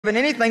in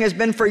anything has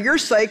been for your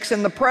sakes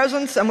in the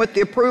presence and with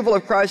the approval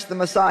of Christ the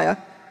Messiah.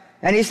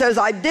 And he says,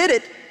 I did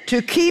it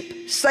to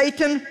keep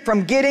Satan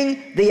from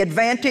getting the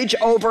advantage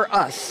over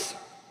us.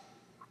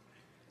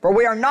 For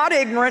we are not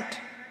ignorant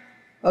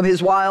of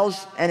his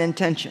wiles and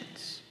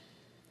intentions.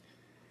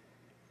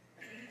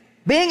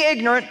 Being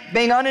ignorant,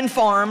 being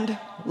uninformed,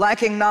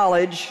 lacking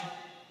knowledge,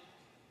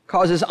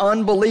 causes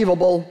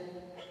unbelievable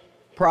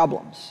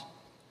problems.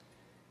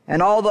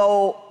 And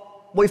although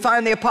we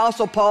find the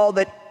Apostle Paul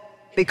that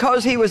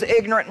because he was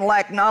ignorant and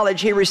lacked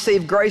knowledge, he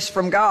received grace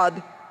from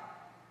God,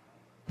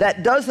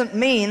 that doesn't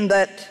mean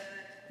that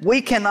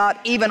we cannot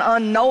even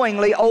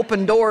unknowingly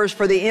open doors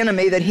for the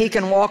enemy that he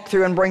can walk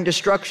through and bring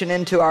destruction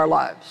into our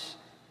lives.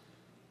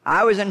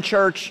 I was in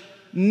church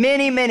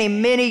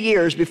many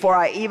years before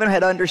I even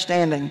had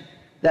understanding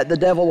that the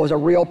devil was a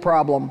real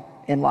problem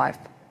in life.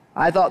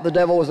 I thought the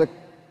devil was a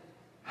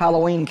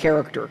Halloween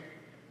character,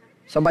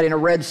 somebody in a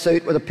red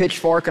suit with a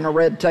pitchfork and a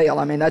red tail.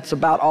 I mean, that's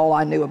about all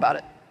I knew about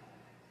it.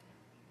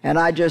 And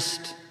I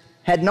just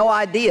had no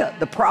idea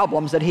the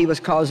problems that he was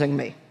causing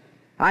me.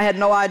 I had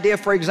no idea,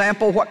 for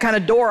example, what kind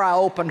of door I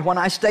opened when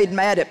I stayed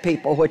mad at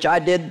people, which I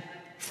did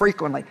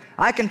frequently.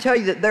 I can tell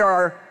you that there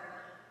are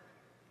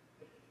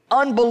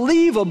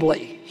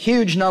unbelievably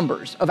huge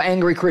numbers of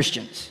angry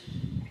Christians.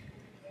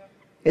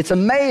 It's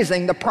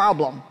amazing the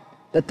problem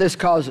that this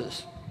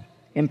causes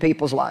in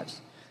people's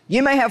lives.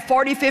 You may have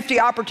 40, 50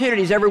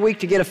 opportunities every week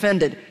to get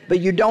offended, but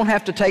you don't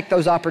have to take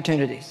those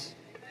opportunities.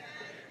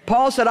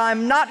 Paul said,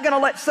 I'm not going to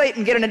let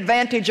Satan get an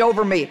advantage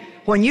over me.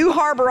 When you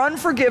harbor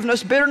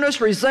unforgiveness,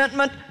 bitterness,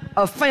 resentment,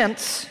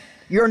 offense,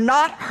 you're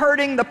not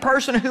hurting the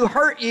person who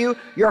hurt you,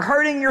 you're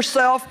hurting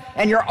yourself,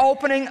 and you're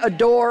opening a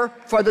door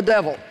for the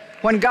devil.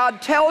 When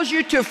God tells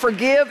you to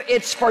forgive,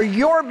 it's for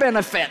your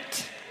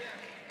benefit.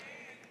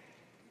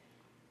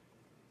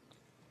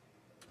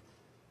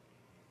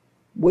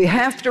 We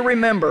have to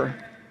remember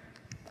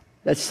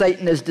that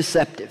Satan is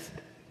deceptive,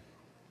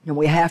 and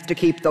we have to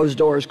keep those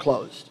doors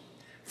closed.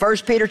 1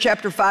 Peter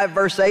chapter 5,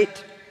 verse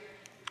 8,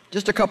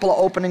 just a couple of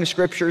opening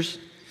scriptures,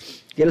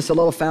 get us a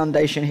little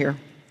foundation here.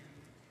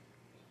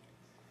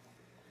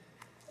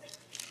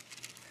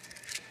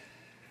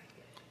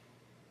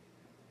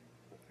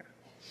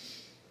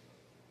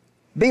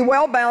 Be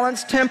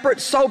well-balanced, temperate,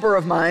 sober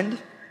of mind.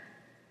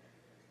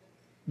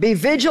 Be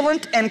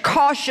vigilant and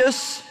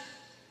cautious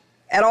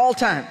at all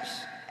times.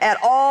 At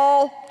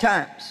all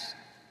times.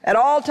 At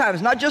all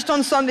times. Not just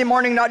on Sunday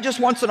morning, not just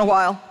once in a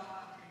while.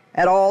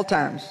 At all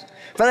times.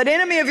 For that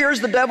enemy of yours,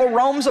 the devil,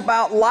 roams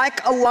about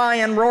like a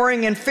lion,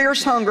 roaring in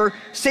fierce hunger,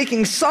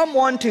 seeking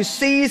someone to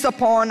seize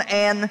upon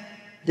and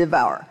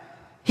devour.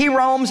 He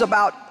roams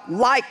about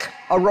like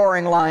a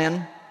roaring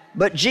lion,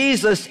 but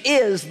Jesus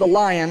is the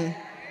Lion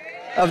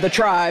of the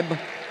tribe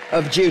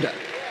of Judah.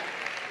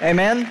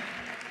 Amen?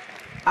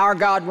 Our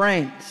God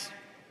reigns.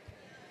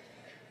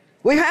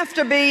 We have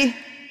to be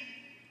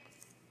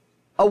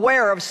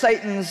aware of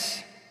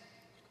Satan's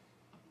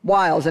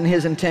wiles and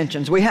his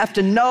intentions. We have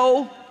to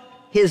know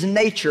his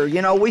nature.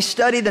 You know, we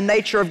study the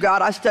nature of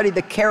God. I study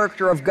the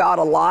character of God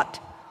a lot.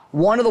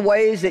 One of the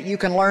ways that you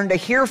can learn to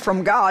hear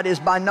from God is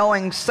by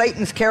knowing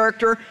Satan's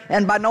character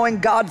and by knowing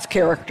God's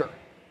character.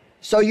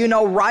 So you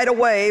know right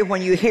away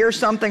when you hear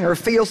something or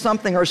feel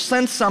something or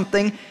sense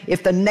something,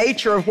 if the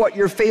nature of what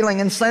you're feeling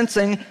and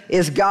sensing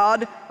is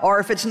God or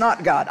if it's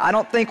not God. I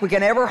don't think we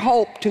can ever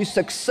hope to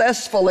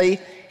successfully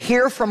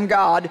hear from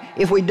God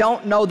if we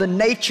don't know the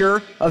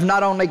nature of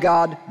not only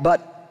God,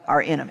 but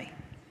our enemy.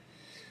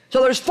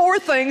 So there's 4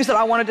 things that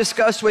I want to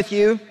discuss with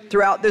you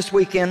throughout this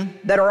weekend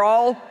that are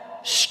all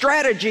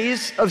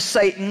strategies of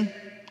Satan,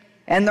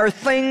 and they're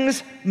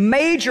things,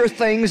 major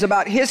things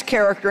about his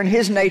character and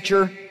his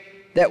nature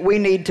that we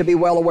need to be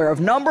well aware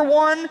of. Number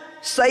 1,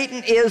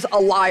 Satan is a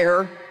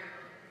liar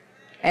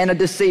and a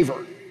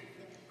deceiver.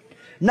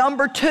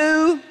 Number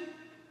 2,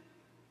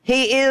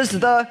 he is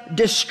the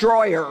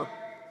destroyer.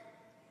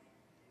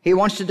 He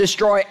wants to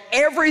destroy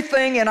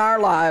everything in our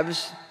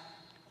lives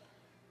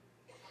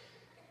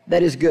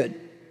that is good.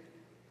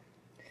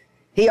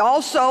 He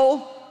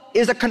also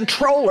is a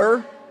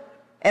controller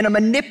and a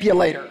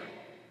manipulator.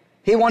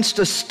 He wants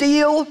to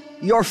steal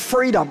your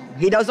freedom.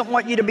 He doesn't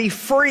want you to be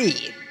free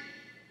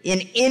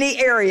in any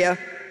area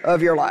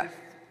of your life.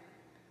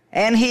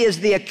 And he is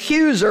the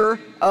accuser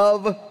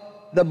of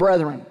the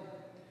brethren.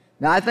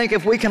 Now, I think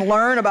if we can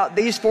learn about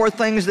these 4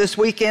 things this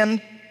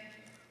weekend,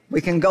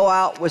 we can go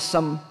out with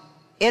some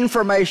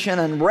information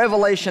and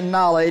revelation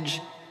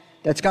knowledge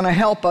that's going to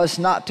help us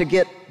not to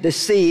get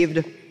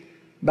deceived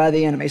by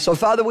the enemy. So,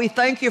 Father, we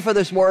thank you for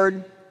this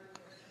word,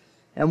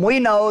 and we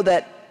know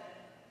that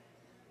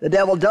the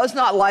devil does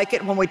not like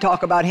it when we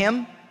talk about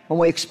him, when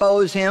we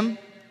expose him,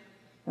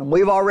 and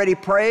we've already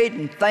prayed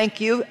and thank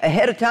you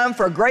ahead of time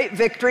for a great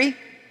victory,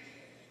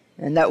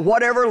 and that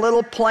whatever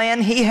little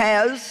plan he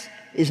has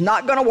is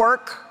not going to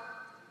work.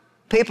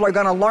 People are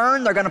going to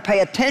learn, they're going to pay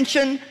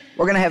attention,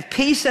 we're going to have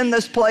peace in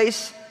this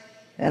place.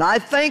 And I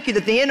thank you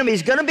that the enemy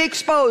is going to be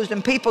exposed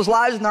in people's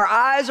lives and their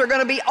eyes are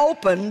going to be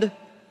opened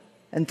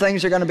and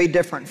things are going to be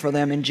different for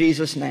them. In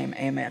Jesus' name,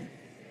 amen.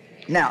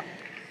 Now,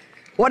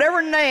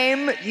 Whatever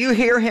name you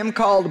hear him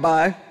called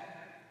by,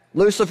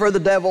 Lucifer, the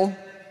devil,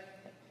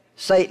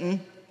 Satan,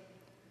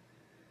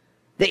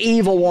 the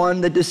evil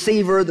one, the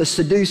deceiver, the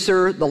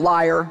seducer, the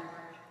liar,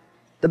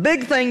 the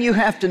big thing you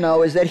have to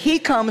know is that he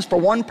comes for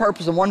one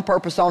purpose and one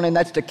purpose only, and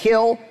that's to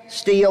kill,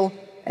 steal,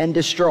 and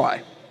destroy.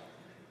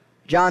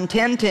 John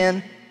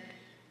 10:10,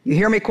 you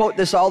hear me quote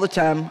this all the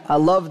time. I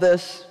love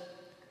this.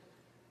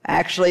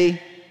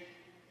 Actually,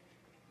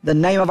 the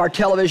name of our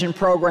television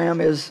program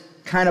is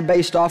kind of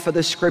based off of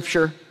this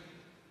scripture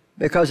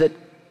because it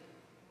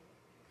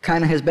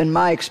kind of has been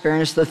my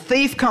experience. The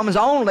thief comes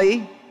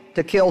only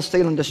to kill,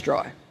 steal, and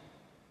destroy.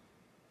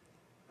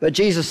 But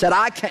Jesus said,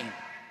 I came.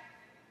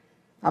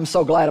 I'm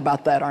so glad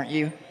about that, aren't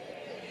you?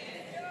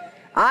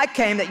 I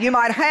came that you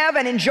might have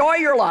and enjoy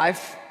your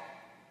life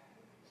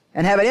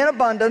and have it in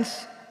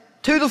abundance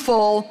to the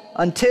full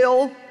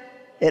until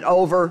it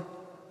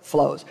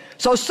overflows.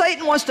 So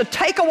Satan wants to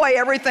take away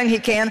everything he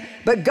can,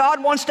 but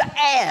God wants to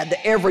add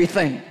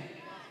everything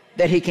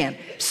that he can.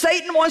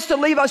 Satan wants to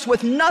leave us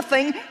with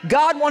nothing.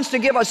 God wants to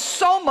give us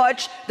so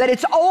much that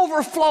it's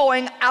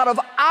overflowing out of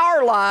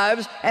our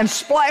lives and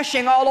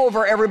splashing all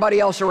over everybody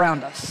else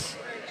around us.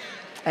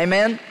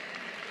 Amen?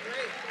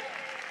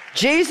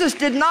 Jesus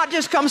did not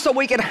just come so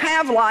we could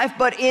have life,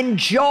 but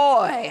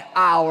enjoy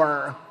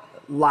our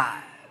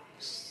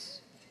lives.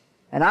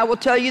 And I will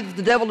tell you that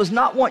the devil does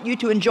not want you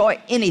to enjoy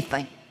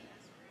anything.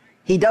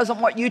 He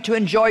doesn't want you to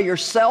enjoy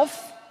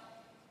yourself.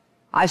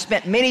 I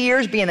spent many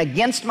years being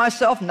against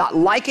myself, not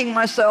liking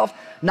myself,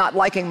 not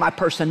liking my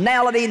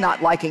personality,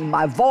 not liking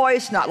my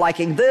voice, not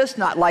liking this,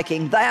 not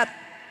liking that.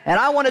 And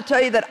I want to tell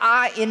you that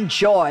I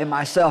enjoy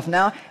myself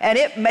now, and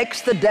it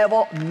makes the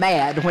devil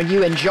mad when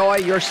you enjoy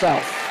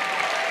yourself.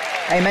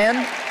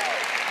 Amen?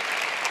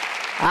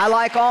 I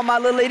like all my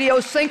little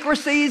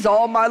idiosyncrasies,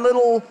 all my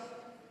little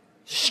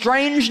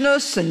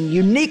strangeness and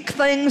unique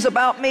things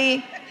about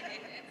me.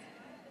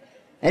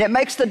 And it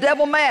makes the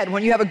devil mad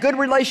when you have a good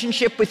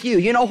relationship with you.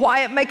 You know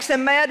why it makes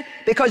him mad?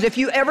 Because if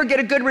you ever get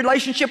a good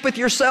relationship with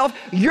yourself,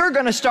 you're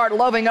going to start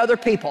loving other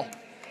people.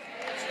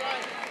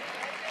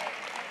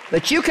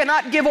 But you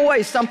cannot give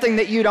away something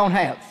that you don't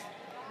have.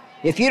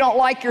 If you don't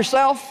like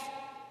yourself,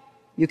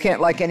 you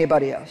can't like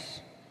anybody else.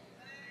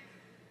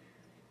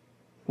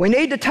 We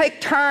need to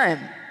take time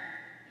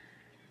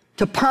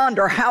to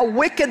ponder how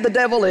wicked the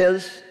devil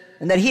is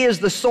and that he is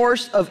the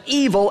source of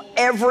evil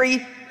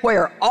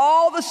everywhere.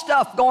 All the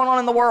stuff going on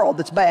in the world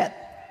that's bad.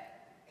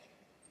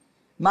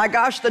 My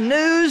gosh, the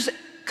news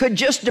could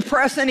just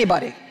depress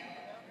anybody.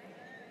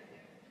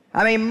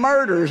 I mean,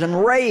 murders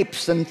and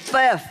rapes and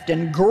theft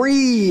and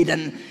greed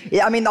and,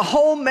 I mean, the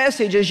whole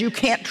message is you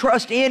can't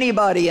trust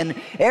anybody and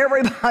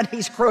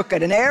everybody's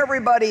crooked and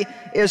everybody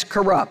is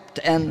corrupt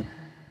and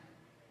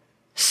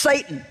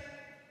Satan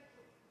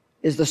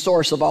is the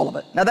source of all of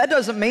it. Now, that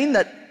doesn't mean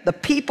that the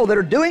people that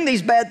are doing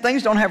these bad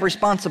things don't have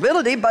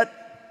responsibility, but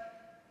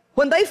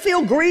when they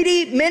feel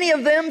greedy, many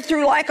of them,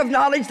 through lack of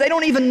knowledge, they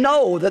don't even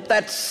know that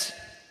that's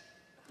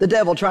the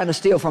devil trying to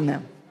steal from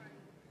them.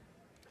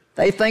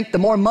 They think the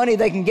more money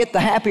they can get, the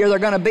happier they're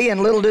going to be,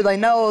 and little do they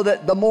know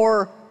that the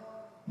more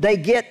they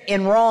get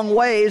in wrong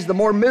ways, the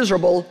more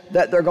miserable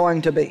that they're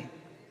going to be.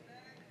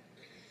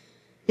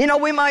 You know,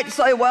 we might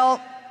say,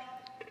 well,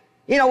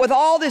 you know, with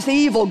all this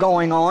evil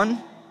going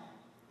on,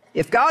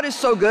 if God is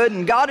so good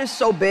and God is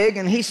so big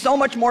and He's so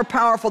much more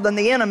powerful than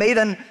the enemy,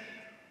 then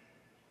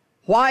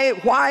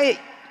why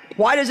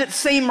does it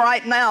seem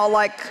right now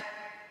like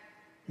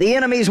the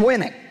enemy's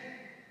winning?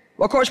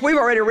 Well, of course, we've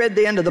already read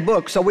the end of the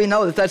book, so we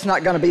know that that's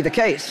not going to be the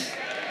case.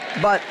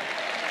 But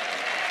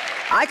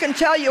I can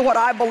tell you what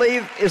I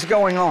believe is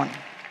going on.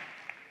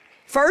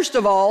 First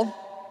of all,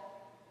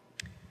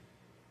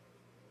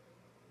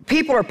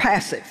 people are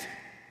passive.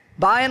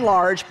 By and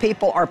large,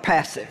 people are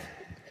passive.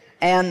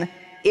 And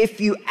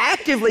if you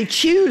actively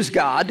choose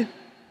God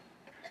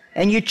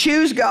and you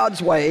choose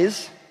God's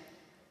ways,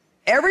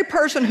 every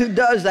person who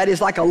does that is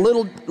like a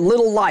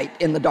little light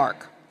in the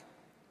dark.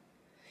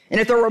 And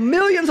if there were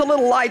millions of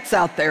little lights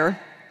out there,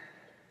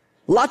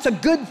 lots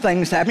of good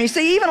things happen. You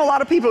see, even a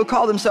lot of people who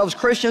call themselves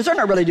Christians, they're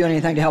not really doing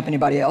anything to help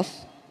anybody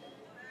else.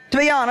 To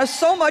be honest,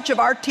 so much of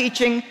our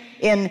teaching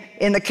in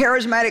the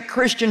charismatic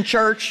Christian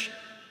church,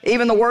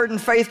 even the Word and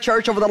Faith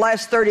church over the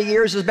last 30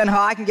 years has been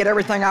how I can get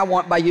everything I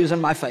want by using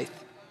my faith.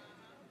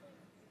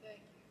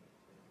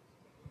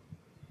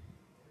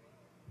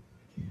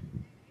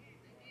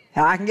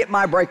 How I can get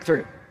my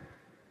breakthrough.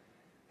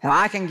 How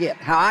I can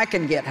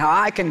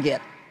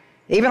get.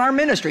 Even our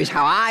ministries,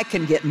 how I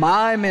can get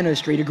my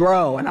ministry to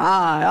grow, and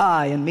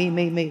I, and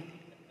me.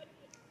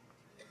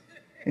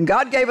 And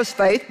God gave us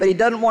faith, but He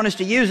doesn't want us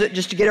to use it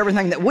just to get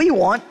everything that we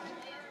want.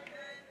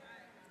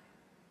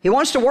 He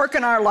wants to work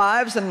in our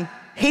lives and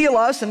heal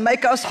us and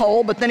make us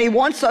whole, but then He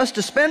wants us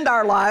to spend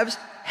our lives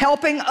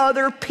helping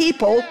other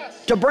people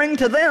to bring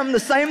to them the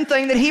same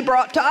thing that He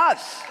brought to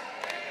us.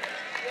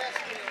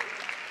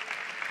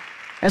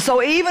 And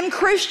so even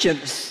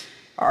Christians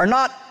are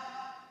not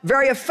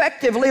very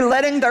effectively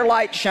letting their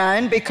light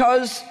shine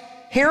because,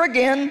 here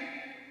again,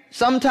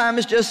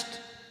 sometimes just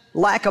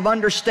lack of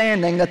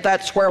understanding that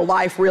that's where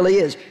life really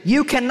is.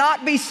 You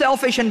cannot be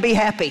selfish and be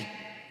happy.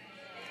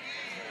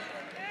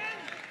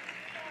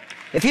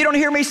 If you don't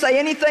hear me say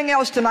anything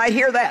else tonight,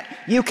 hear that.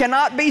 You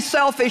cannot be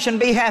selfish and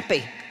be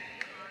happy.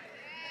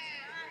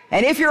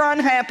 And if you're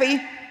unhappy,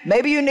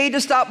 maybe you need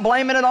to stop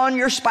blaming it on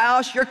your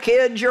spouse, your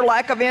kids, your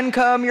lack of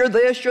income, you're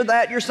this, you're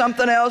that, you're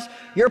something else,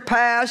 your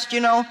past,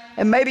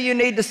 and maybe you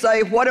need to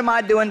say, what am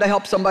I doing to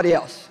help somebody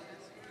else?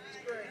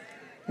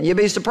 And you'll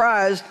be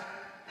surprised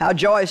how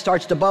joy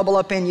starts to bubble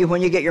up in you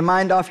when you get your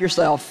mind off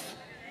yourself.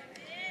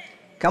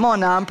 Come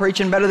on now, I'm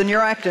preaching better than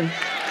you're acting.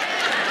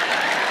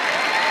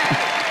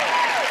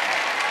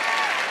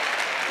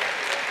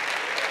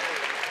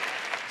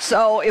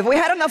 So if we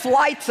had enough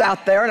lights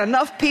out there and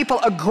enough people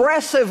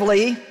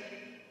aggressively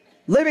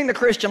living the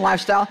Christian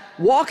lifestyle,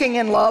 walking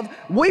in love,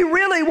 we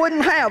really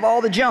wouldn't have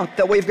all the junk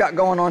that we've got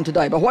going on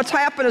today. But what's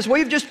happened is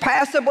we've just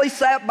passively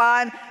sat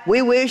by and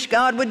we wish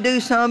God would do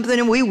something,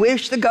 and we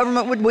wish the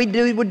government would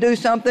do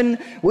something.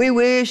 We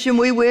wish and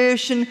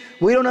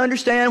we don't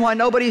understand why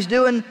nobody's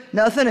doing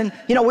nothing. And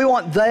we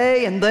want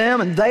they and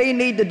them, and they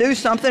need to do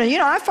something.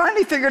 And I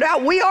finally figured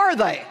out we are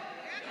they.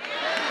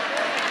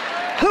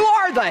 Who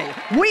are they?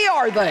 We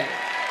are they.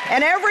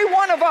 And every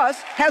one of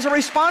us has a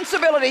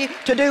responsibility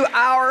to do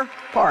our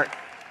part.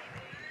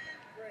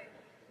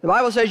 The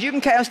Bible says you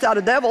can cast out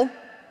a devil,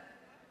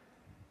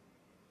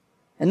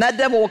 and that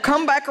devil will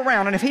come back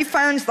around, and if he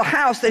finds the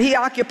house that he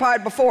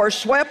occupied before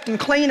swept and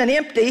clean and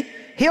empty,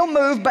 he'll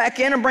move back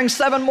in and bring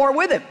 7 more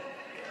with him.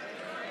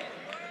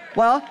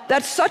 Well,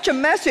 that's such a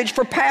message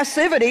for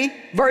passivity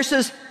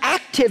versus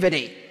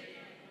activity.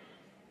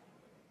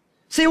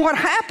 See, what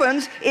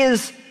happens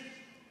is,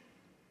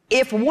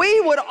 if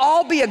we would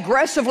all be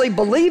aggressively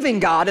believing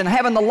God and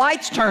having the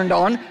lights turned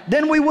on,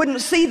 then we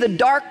wouldn't see the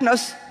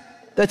darkness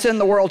that's in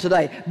the world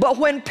today. But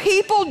when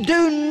people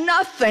do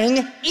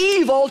nothing,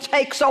 evil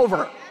takes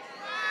over.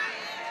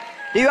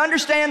 Do you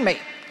understand me?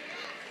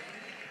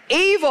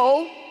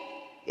 Evil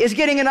is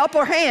getting an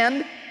upper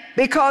hand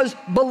because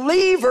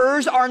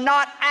believers are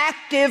not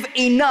active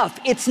enough.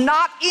 It's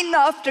not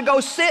enough to go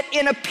sit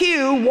in a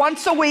pew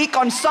once a week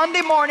on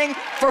Sunday morning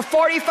for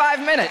 45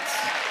 minutes.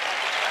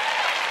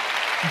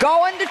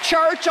 Going to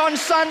church on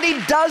Sunday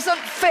doesn't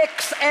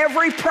fix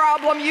every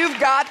problem you've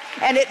got,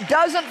 and it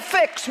doesn't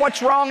fix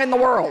what's wrong in the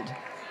world.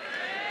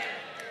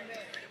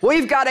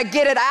 We've got to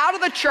get it out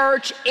of the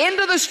church,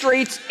 into the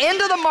streets,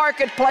 into the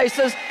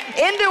marketplaces,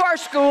 into our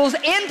schools,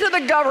 into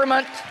the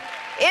government,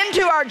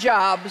 into our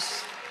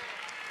jobs.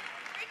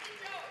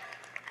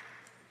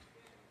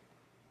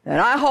 And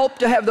I hope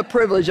to have the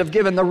privilege of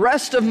giving the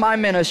rest of my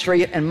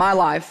ministry and my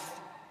life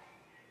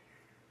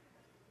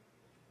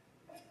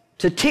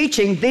to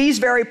teaching these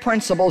very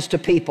principles to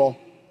people.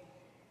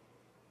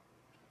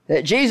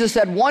 That Jesus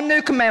said, one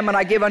new commandment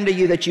I give unto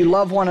you, that you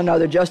love one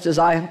another just as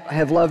I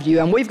have loved you.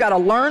 And we've got to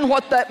learn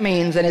what that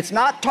means. And it's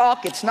not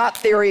talk, it's not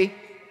theory,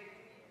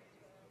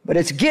 but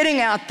it's getting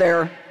out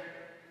there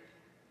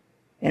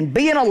and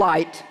being a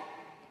light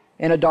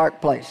in a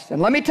dark place.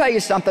 And let me tell you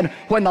something,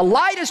 when the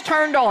light is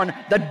turned on,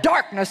 the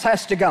darkness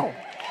has to go.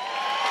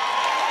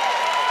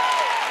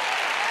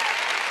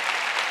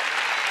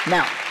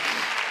 Now,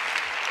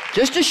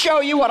 just to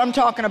show you what I'm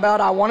talking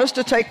about, I want us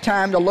to take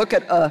time to look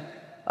at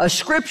a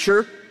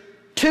scripture,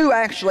 2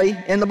 actually,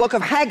 in the book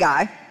of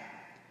Haggai,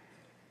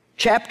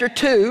 chapter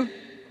 2,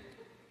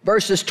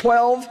 verses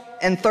 12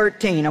 and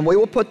 13. And we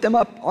will put them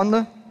up on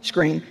the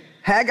screen.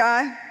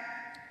 Haggai,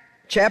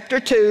 chapter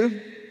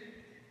 2,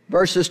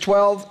 verses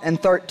 12 and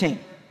 13.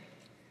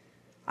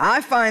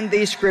 I find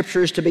these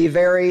scriptures to be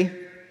very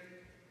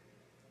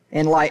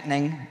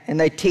enlightening, and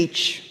they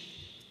teach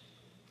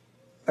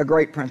a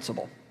great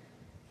principle.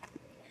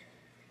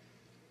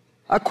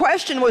 A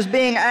question was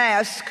being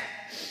asked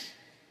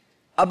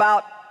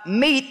about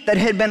meat that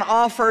had been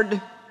offered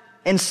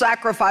in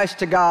sacrifice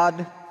to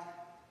God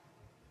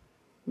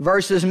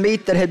versus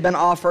meat that had been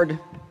offered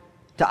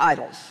to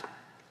idols.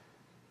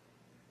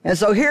 And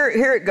so here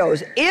it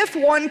goes. If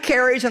one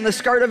carries in the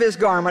skirt of his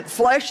garment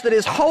flesh that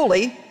is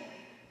holy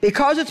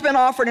because it's been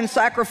offered in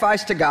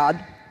sacrifice to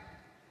God,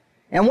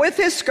 and with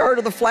his skirt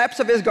or the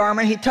flaps of his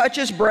garment he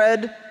touches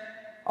bread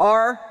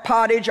or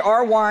pottage,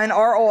 or wine,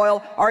 or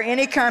oil, or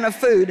any kind of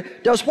food,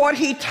 does what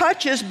he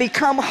touches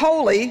become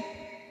holy,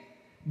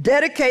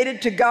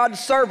 dedicated to God's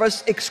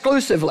service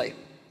exclusively?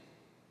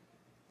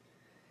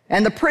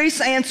 And the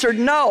priests answered,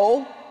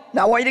 no.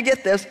 Now I want you to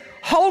get this.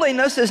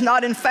 Holiness is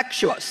not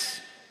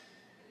infectious.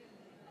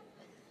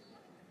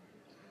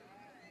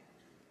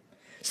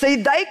 See,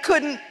 they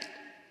couldn't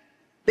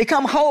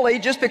become holy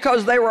just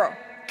because they were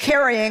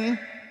carrying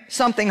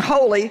something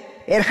holy.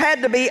 It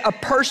had to be a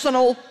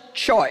personal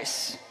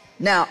choice.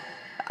 Now,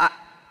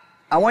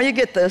 I want you to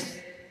get this.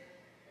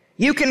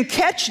 You can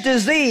catch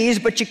disease,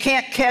 but you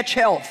can't catch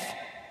health.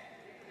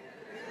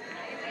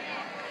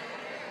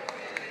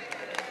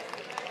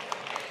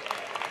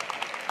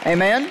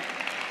 Amen?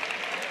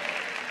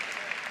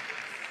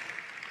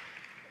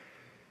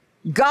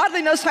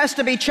 Godliness has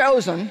to be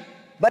chosen,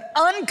 but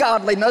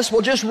ungodliness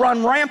will just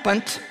run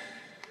rampant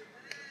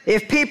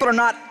if people are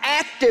not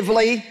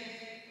actively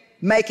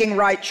making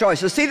right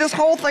choices. See, this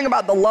whole thing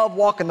about the love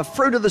walk and the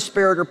fruit of the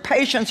Spirit or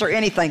patience or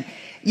anything,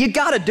 you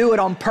got to do it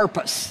on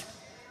purpose.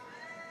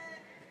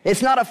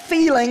 It's not a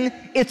feeling,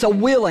 it's a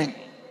willing.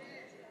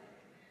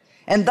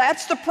 And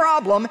that's the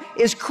problem,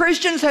 is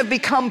Christians have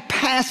become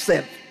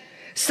passive.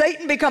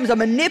 Satan becomes a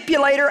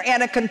manipulator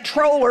and a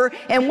controller,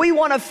 and we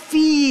want to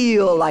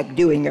feel like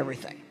doing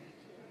everything.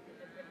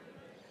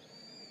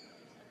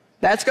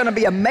 That's going to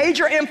be a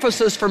major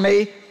emphasis for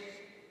me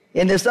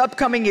in this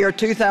upcoming year,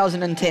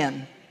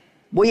 2010.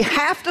 We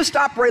have to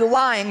stop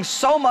relying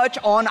so much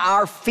on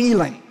our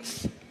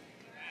feelings.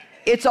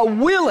 It's a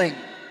willing.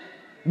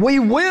 We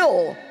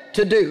will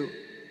to do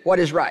what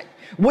is right.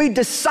 We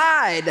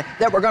decide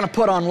that we're going to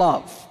put on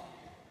love.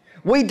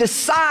 We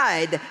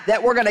decide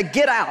that we're going to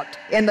get out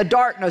in the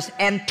darkness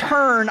and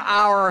turn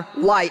our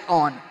light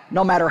on,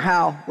 no matter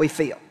how we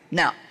feel.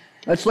 Now,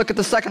 let's look at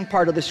the second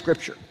part of the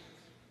scripture.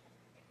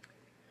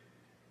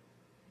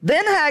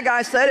 Then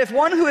Haggai said, if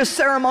one who is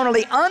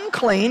ceremonially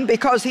unclean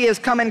because he has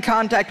come in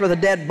contact with a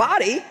dead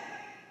body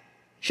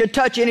should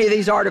touch any of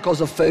these articles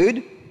of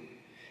food,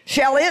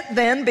 shall it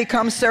then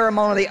become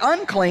ceremonially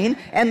unclean?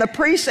 And the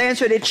priest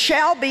answered, it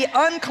shall be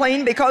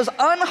unclean because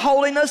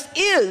unholiness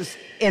is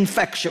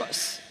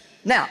infectious.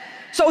 Now,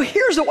 so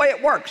here's the way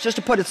it works, just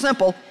to put it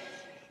simple.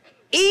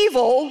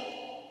 Evil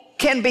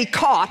can be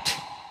caught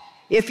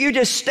if you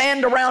just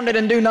stand around it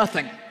and do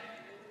nothing.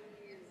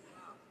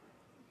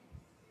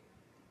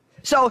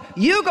 So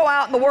you go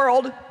out in the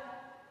world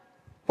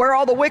where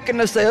all the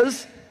wickedness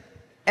is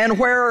and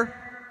where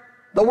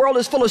the world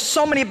is full of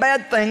so many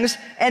bad things,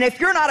 and if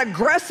you're not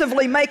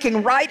aggressively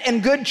making right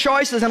and good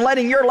choices and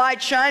letting your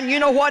light shine, you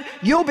know what?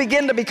 You'll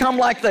begin to become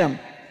like them.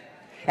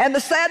 And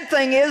the sad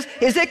thing is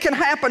it can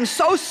happen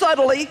so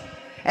subtly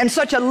and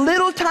such a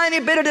little tiny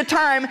bit at a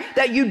time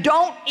that you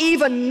don't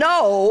even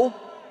know.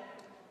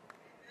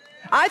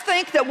 I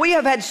think that we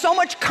have had so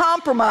much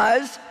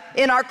compromise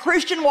in our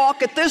Christian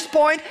walk at this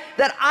point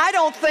that I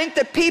don't think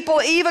that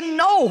people even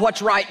know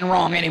what's right and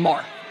wrong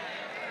anymore.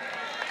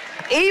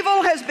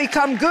 Evil has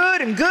become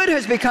good and good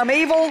has become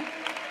evil.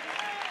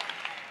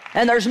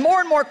 And there's more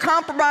and more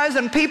compromise,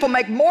 and people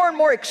make more and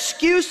more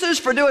excuses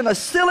for doing the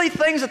silly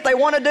things that they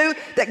want to do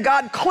that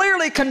God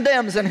clearly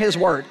condemns in His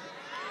Word.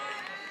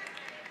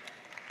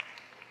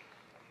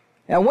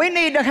 And we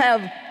need to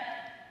have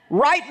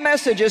right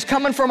messages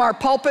coming from our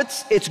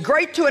pulpits. It's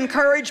great to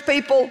encourage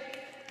people.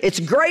 It's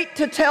great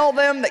to tell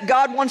them that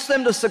God wants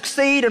them to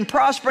succeed and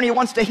prosper, and He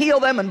wants to heal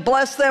them and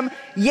bless them.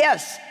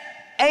 Yes.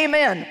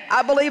 Amen.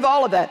 I believe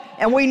all of that.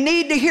 And we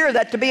need to hear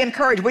that to be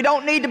encouraged. We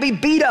don't need to be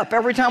beat up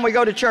every time we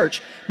go to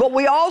church. But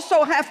we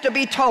also have to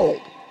be told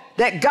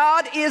that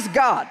God is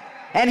God,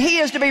 and He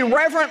is to be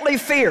reverently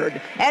feared,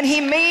 and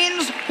He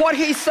means what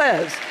He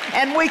says.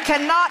 And we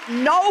cannot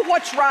know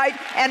what's right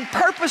and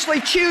purposely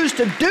choose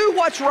to do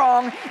what's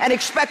wrong and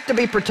expect to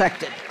be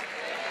protected.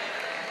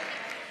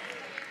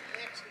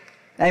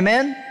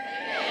 Amen?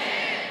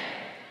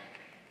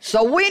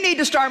 So we need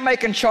to start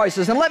making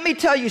choices. And let me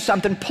tell you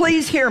something,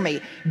 please hear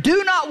me.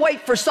 Do not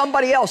wait for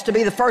somebody else to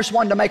be the first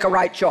one to make a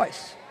right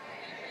choice.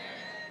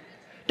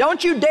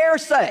 Don't you dare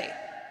say,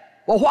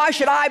 well, why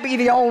should I be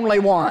the only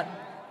one?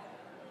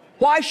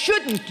 Why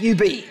shouldn't you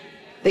be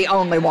the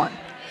only one?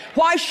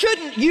 Why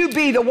shouldn't you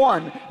be the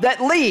one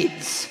that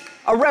leads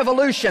a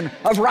revolution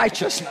of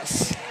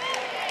righteousness?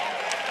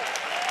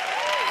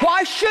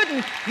 Why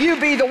shouldn't you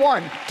be the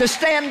one to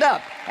stand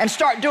up and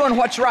start doing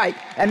what's right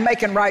and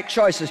making right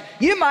choices?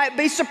 You might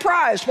be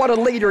surprised what a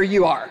leader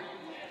you are.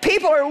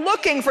 People are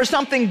looking for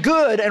something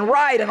good and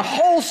right and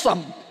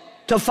wholesome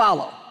to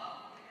follow.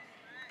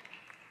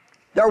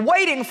 They're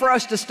waiting for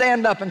us to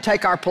stand up and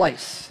take our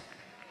place.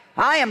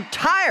 I am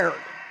tired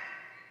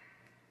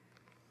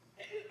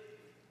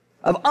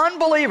of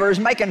unbelievers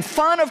making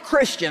fun of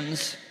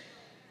Christians,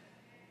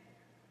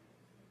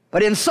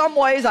 but in some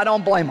ways I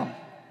don't blame them.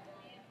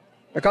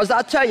 Because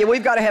I'll tell you,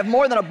 we've got to have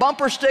more than a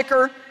bumper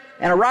sticker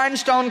and a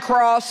rhinestone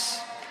cross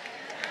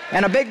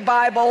and a big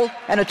Bible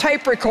and a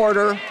tape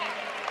recorder.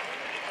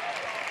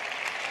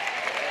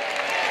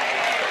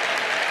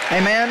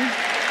 Amen.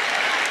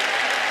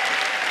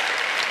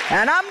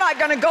 And I'm not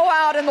going to go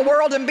out in the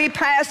world and be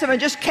passive and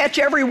just catch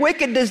every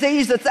wicked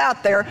disease that's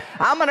out there.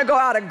 I'm going to go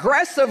out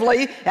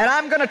aggressively, and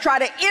I'm going to try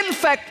to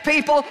infect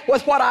people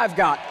with what I've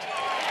got.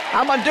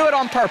 I'm going to do it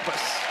on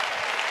purpose.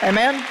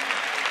 Amen.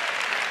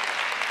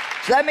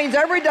 So that means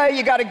every day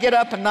you got to get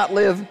up and not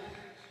live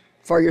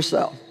for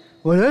yourself.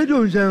 Well, that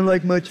don't sound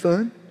like much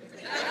fun.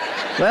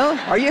 Well,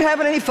 are you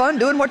having any fun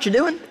doing what you're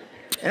doing?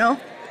 You know?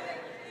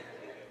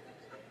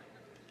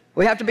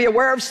 We have to be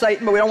aware of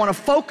Satan, but we don't want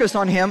to focus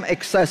on him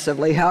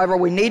excessively. However,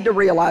 we need to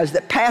realize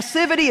that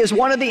passivity is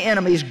one of the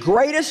enemy's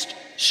greatest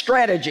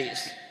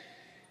strategies.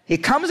 He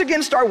comes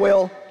against our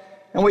will,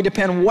 and we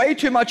depend way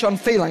too much on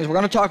feelings. We're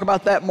going to talk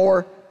about that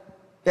more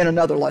in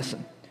another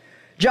lesson.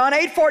 John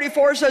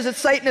 8:44 says that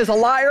Satan is a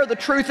liar. The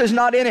truth is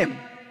not in him.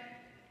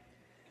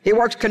 He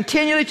works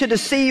continually to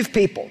deceive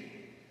people,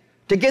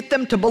 to get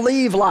them to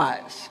believe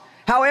lies.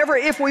 However,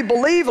 if we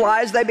believe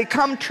lies, they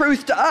become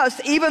truth to us,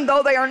 even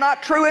though they are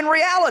not true in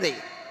reality.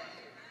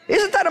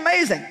 Isn't that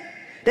amazing?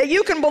 That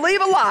you can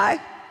believe a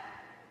lie,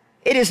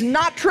 it is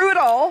not true at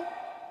all,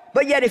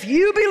 but yet if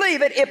you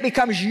believe it, it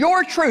becomes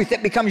your truth,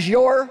 it becomes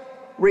your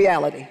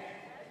reality.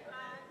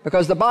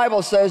 Because the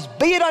Bible says,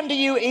 be it unto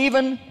you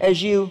even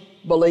as you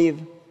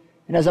believe.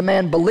 And as a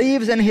man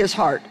believes in his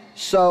heart,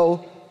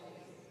 so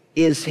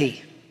is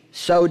he.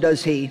 So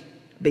does he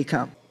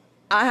become.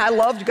 I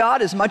loved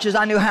God as much as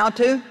I knew how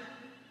to,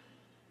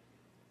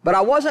 but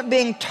I wasn't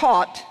being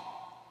taught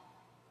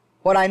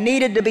what I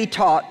needed to be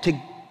taught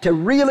to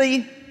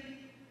really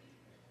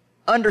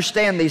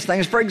understand these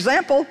things. For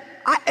example,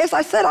 as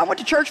I said, I went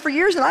to church for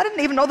years and I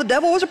didn't even know the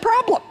devil was a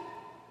problem.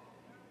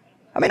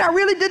 I mean, I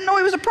really didn't know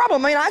he was a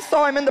problem. I mean, I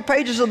saw him in the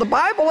pages of the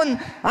Bible and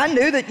I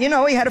knew that, you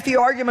know, he had a few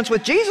arguments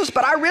with Jesus,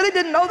 but I really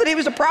didn't know that he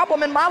was a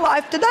problem in my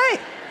life today.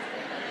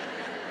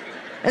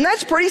 And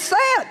that's pretty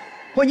sad.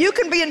 When you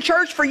can be in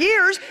church for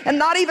years and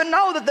not even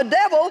know that the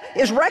devil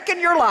is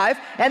wrecking your life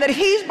and that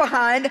he's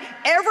behind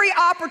every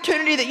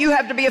opportunity that you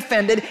have to be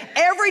offended,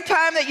 every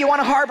time that you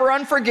want to harbor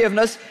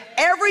unforgiveness,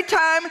 every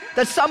time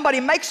that somebody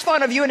makes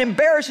fun of you and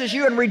embarrasses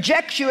you and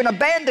rejects you and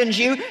abandons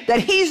you,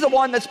 that he's the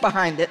one that's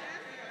behind it.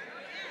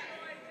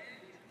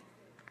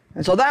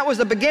 And so that was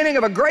the beginning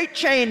of a great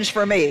change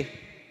for me.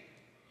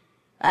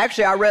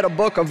 Actually, I read a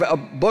book, I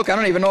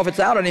don't even know if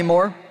it's out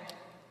anymore,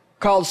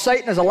 called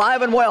Satan is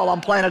Alive and Well on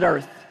Planet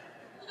Earth.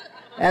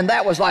 And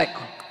that was like,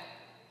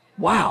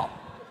 wow.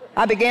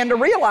 I began to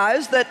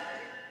realize that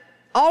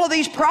all of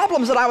these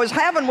problems that I was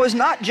having was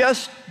not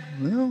just,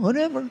 well,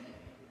 whatever,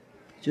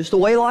 just the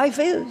way life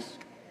is.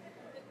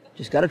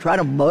 Just got to try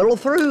to muddle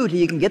through till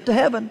you can get to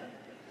heaven.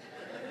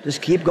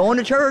 Just keep going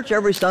to church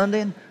every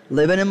Sunday and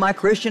living in my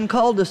Christian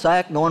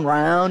cul-de-sac, going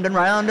round and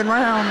round and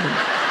round.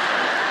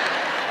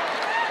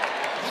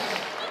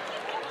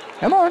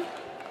 Come on.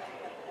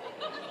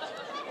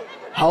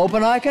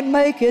 Hoping I can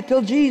make it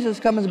till Jesus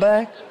comes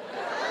back.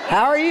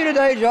 How are you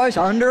today, Joyce?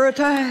 Under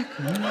attack.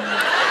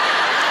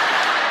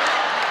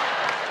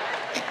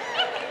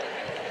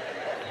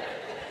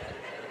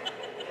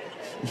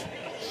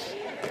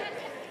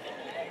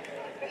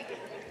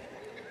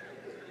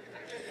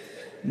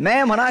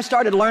 Man, when I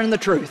started learning the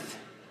truth,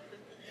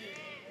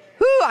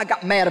 I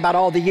got mad about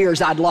all the years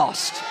I'd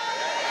lost.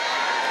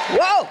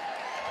 Whoa!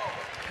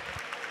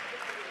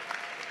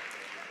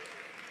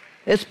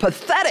 It's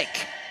pathetic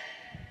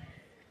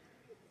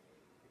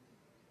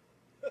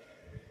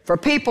for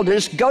people to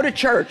just go to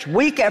church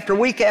week after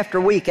week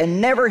after week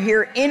and never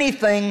hear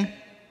anything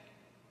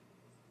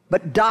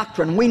but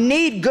doctrine. We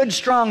need good,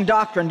 strong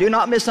doctrine. Do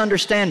not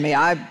misunderstand me.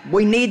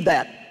 We need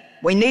that.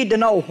 We need to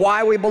know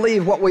why we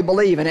believe what we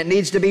believe, and it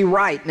needs to be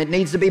right, and it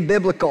needs to be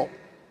biblical.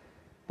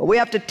 But we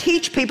have to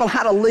teach people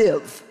how to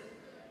live.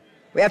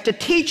 We have to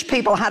teach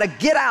people how to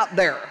get out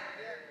there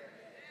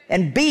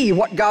and be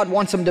what God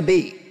wants them to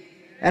be,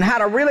 and how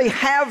to really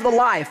have the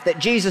life that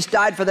Jesus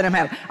died for them to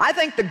have. I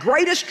think the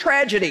greatest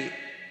tragedy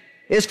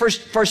is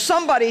for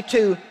somebody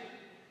to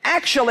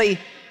actually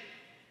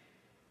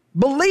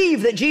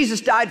believe that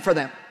Jesus died for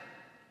them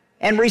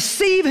and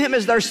receive Him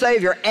as their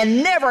Savior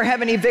and never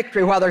have any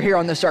victory while they're here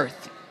on this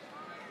earth.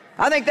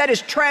 I think that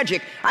is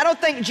tragic. I don't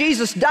think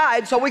Jesus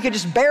died so we could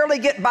just barely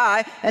get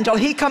by until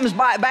He comes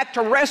back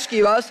to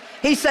rescue us.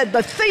 He said,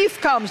 the thief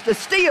comes to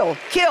steal,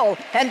 kill,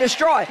 and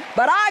destroy.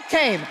 But I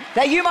came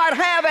that you might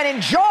have and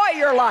enjoy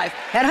your life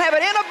and have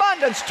it in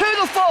abundance to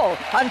the full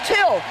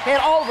until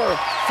it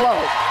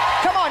overflows.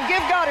 Come on, give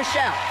God a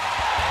shout.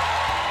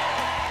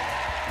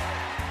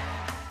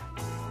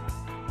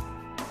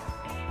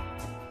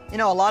 You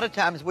know, a lot of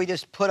times we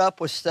just put up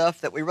with stuff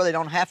that we really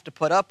don't have to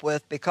put up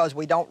with because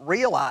we don't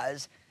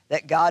realize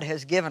that God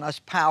has given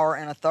us power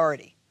and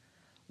authority.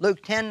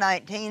 Luke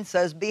 10:19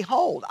 says,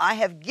 behold, I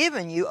have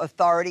given you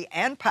authority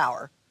and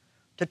power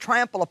to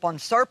trample upon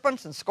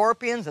serpents and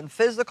scorpions and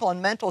physical and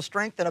mental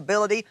strength and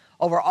ability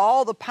over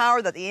all the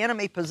power that the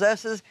enemy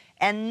possesses,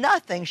 and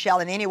nothing shall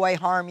in any way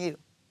harm you.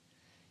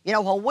 You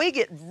know, when we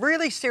get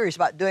really serious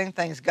about doing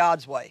things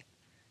God's way,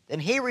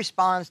 then He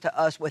responds to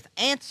us with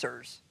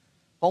answers.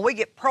 When we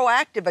get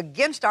proactive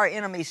against our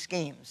enemy's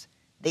schemes,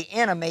 the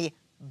enemy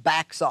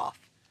backs off.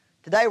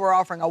 Today we're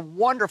offering a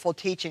wonderful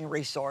teaching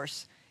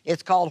resource.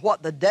 It's called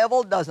What the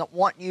Devil Doesn't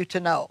Want You to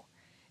Know.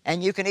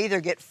 And you can either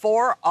get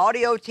 4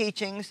 audio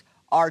teachings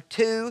or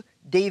 2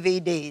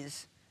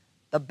 DVDs.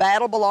 The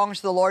Battle Belongs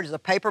to the Lord is a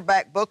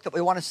paperback book that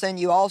we want to send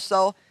you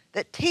also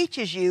that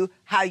teaches you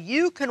how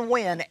you can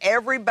win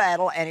every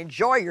battle and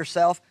enjoy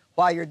yourself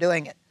while you're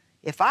doing it.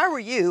 If I were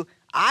you,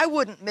 I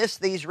wouldn't miss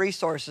these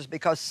resources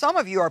because some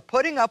of you are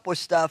putting up with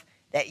stuff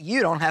that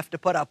you don't have to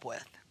put up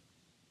with.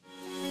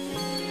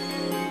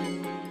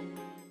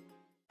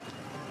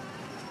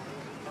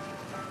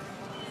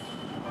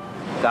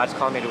 God's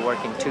called me to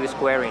work in 2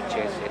 square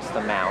inches. It's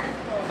the mouth,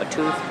 a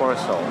tooth for a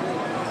soul.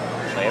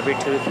 So every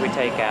tooth we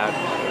take out,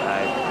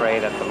 I pray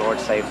that the Lord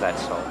saves that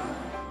soul.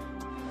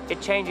 It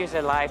changes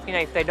their life. You know,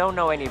 if they don't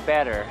know any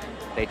better,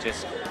 they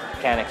just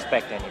can't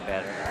expect any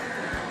better.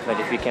 But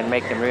if you can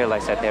make them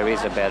realize that there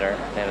is a better,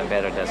 then a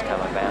better does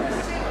come about.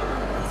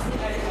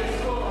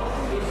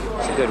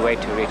 It's a good way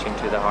to reach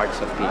into the hearts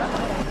of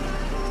people.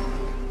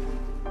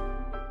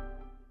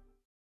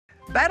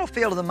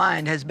 Battlefield of the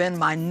Mind has been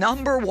my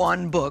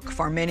 #1 book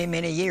for many,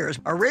 many years.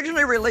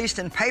 Originally released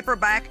in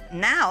paperback,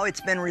 now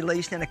it's been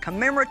released in a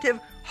commemorative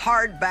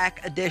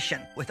hardback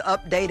edition with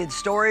updated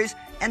stories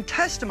and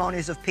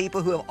testimonies of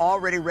people who have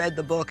already read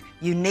the book.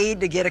 You need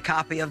to get a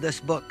copy of this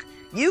book.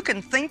 You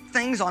can think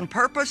things on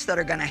purpose that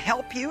are going to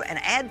help you and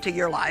add to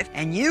your life,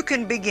 and you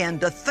can begin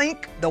to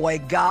think the way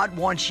God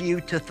wants you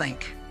to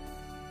think.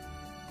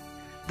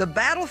 The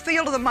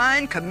Battlefield of the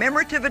Mind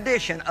commemorative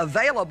edition,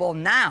 available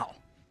now.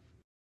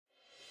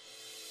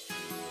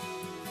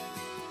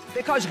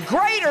 Because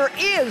greater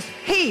is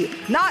He,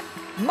 not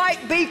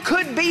might be,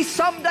 could be,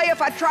 someday if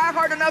I try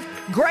hard enough.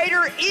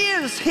 Greater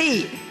is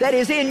He that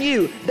is in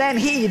you than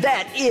he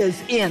that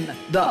is in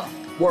the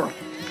world.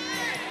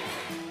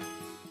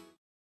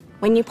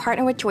 When you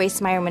partner with Joyce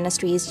Meyer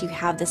Ministries, you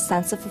have this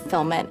sense of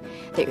fulfillment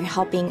that you're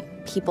helping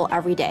people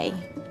every day.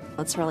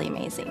 It's really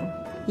amazing.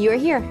 You are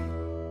here.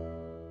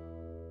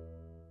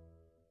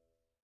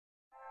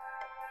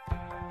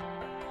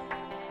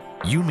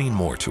 You mean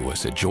more to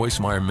us at Joyce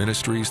Meyer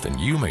Ministries than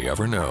you may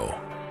ever know.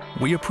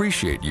 We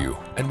appreciate you,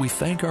 and we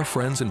thank our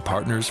friends and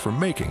partners for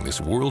making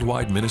this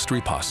worldwide ministry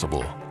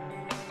possible.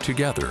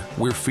 Together,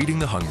 we're feeding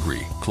the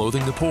hungry,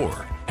 clothing the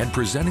poor, and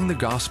presenting the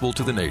gospel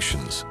to the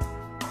nations.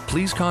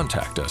 Please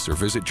contact us or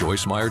visit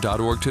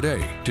joycemeyer.org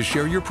today to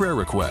share your prayer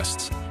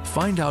requests,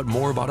 find out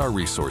more about our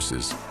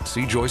resources,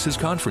 see Joyce's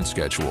conference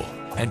schedule,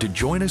 and to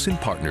join us in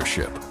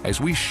partnership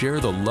as we share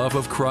the love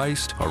of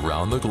Christ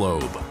around the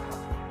globe.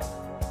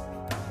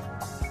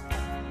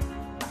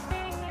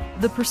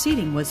 The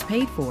proceeding was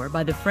paid for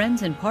by the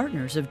friends and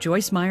partners of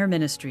Joyce Meyer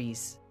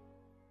Ministries.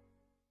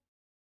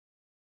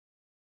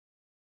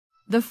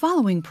 The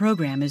following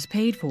program is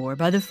paid for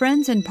by the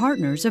friends and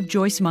partners of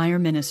Joyce Meyer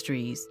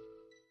Ministries.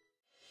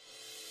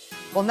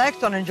 Well,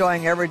 next on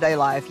Enjoying Everyday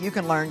Life, you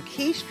can learn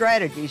key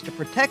strategies to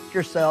protect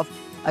yourself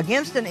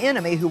against an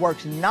enemy who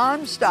works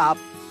non-stop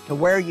to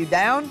wear you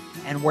down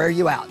and wear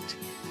you out.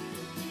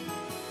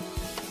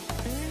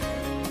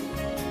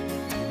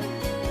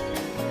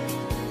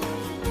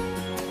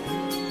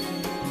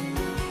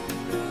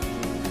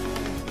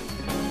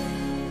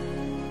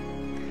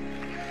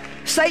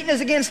 Satan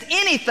is against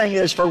anything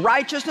that is for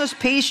righteousness,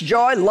 peace,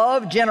 joy,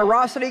 love,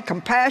 generosity,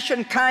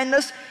 compassion,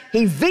 kindness.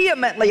 He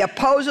vehemently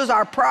opposes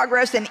our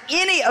progress in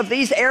any of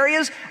these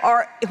areas,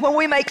 or when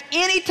we make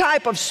any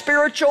type of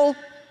spiritual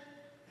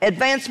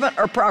advancement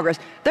or progress.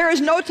 There is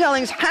no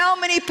telling how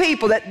many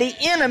people that the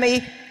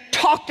enemy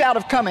talked out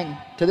of coming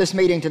to this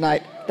meeting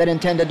tonight that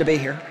intended to be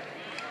here.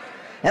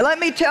 And let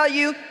me tell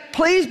you,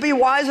 please be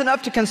wise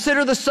enough to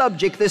consider the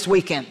subject this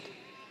weekend.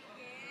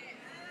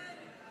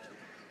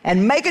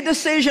 And make a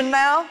decision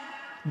now.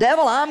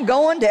 Devil, I'm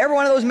going to every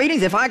one of those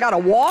meetings. If I got to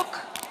walk,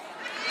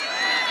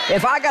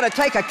 if I got to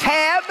take a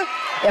cab,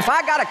 if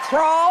I got to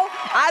crawl,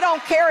 I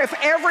don't care if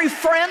every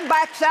friend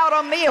backs out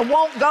on me and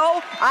won't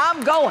go,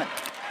 I'm going.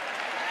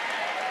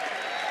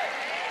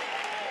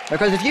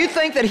 Because if you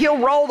think that he'll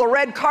roll the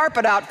red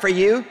carpet out for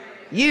you,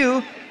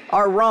 you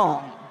are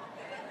wrong.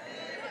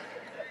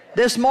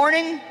 This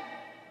morning,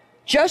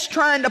 just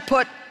trying to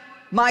put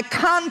my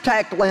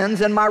contact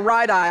lens in my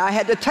right eye, I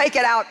had to take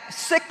it out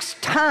 6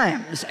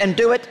 times and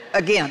do it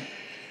again.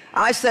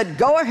 I said,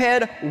 go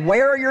ahead,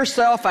 wear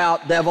yourself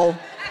out, devil,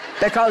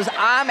 because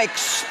I'm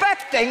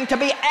expecting to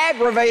be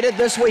aggravated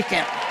this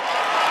weekend.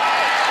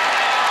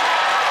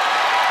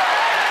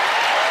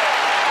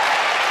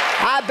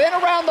 I've been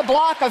around the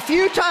block a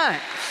few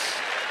times.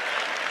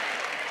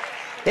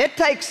 It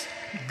takes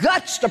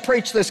guts to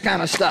preach this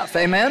kind of stuff,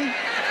 amen?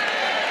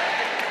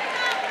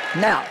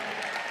 Now,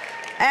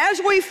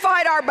 as we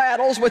fight our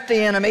battles with the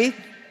enemy,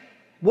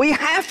 we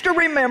have to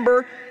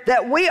remember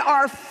that we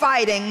are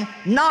fighting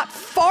not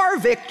for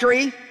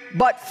victory,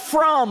 but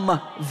from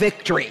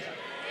victory.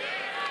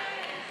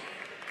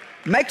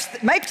 Makes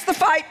the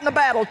fight and the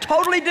battle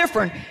totally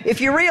different if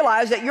you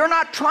realize that you're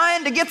not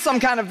trying to get some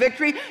kind of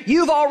victory.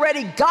 You've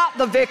already got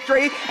the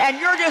victory, and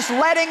you're just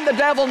letting the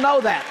devil know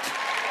that.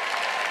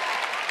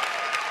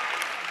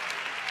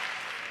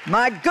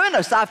 My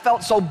goodness, I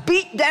felt so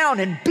beat down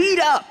and beat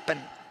up and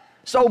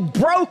so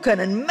broken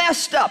and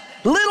messed up.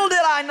 Little did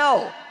I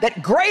know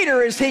that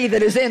greater is He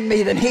that is in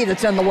me than he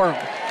that's in the world.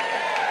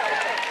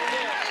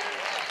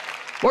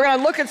 We're going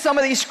to look at some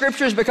of these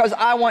scriptures because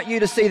I want you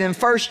to see them.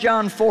 1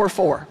 John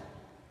 4:4.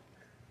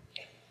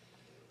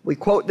 We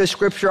quote this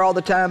scripture all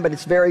the time, but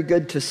it's very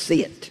good to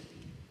see it.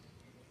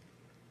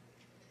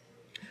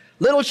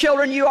 Little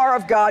children, you are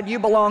of God, you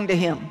belong to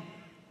Him.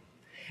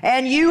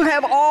 And you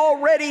have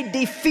already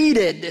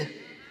defeated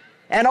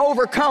and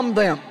overcome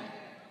them,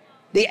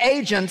 the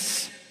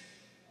agents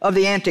of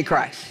the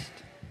Antichrist.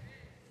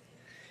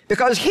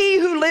 Because he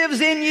who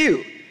lives in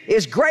you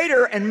is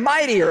greater and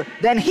mightier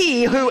than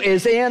he who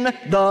is in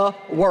the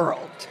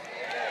world.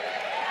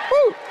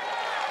 Woo.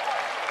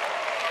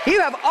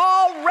 You have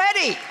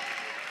already,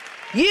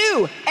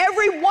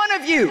 every one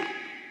of you,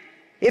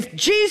 If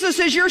Jesus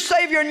is your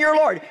Savior and your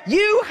Lord,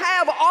 you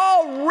have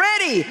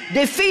already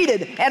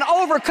defeated and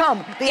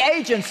overcome the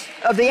agents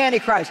of the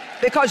Antichrist,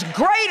 because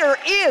greater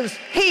is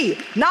He.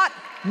 Not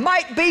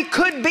might be,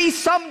 could be,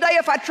 someday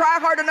if I try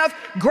hard enough.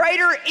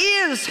 Greater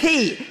is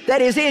He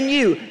that is in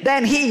you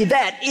than he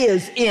that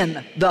is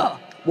in the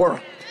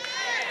world.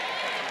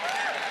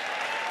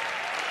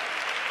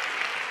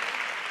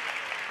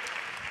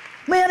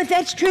 Man, if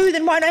that's true,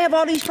 then why do I have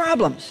all these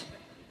problems?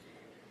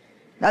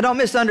 Now, don't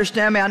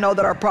misunderstand me. I know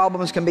that our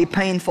problems can be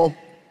painful,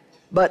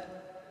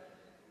 but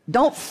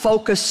don't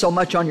focus so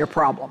much on your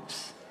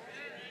problems.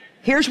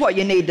 Here's what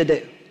you need to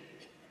do.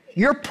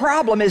 Your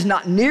problem is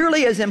not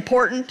nearly as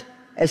important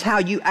as how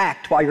you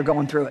act while you're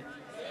going through it.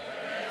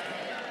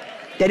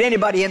 Did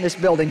anybody in this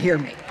building hear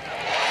me?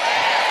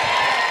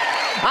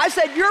 I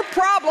said your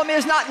problem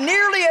is not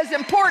nearly as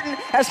important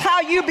as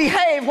how you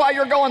behave while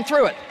you're going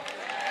through it.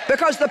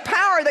 Because the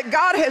power that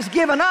God has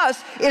given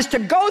us is to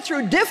go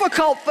through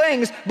difficult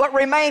things but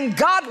remain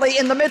godly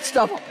in the midst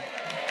of them.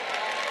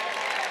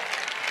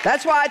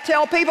 That's why I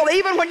tell people,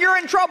 even when you're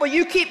in trouble,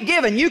 you keep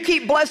giving, you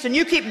keep blessing,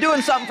 you keep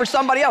doing something for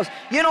somebody else.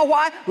 You know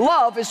why?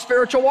 Love is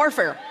spiritual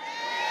warfare.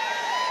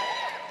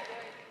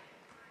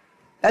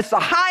 That's the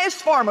highest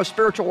form of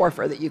spiritual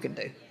warfare that you can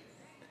do.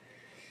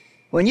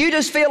 When you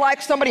just feel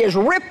like somebody has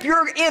ripped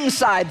your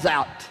insides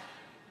out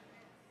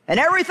and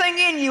everything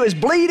in you is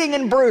bleeding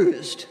and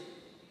bruised,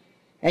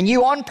 and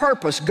you on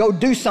purpose go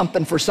do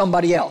something for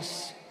somebody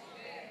else.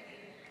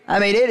 I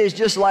mean, it is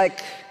just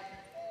like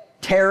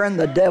tearing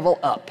the devil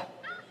up.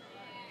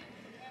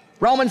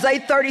 Romans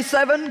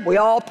 8:37, we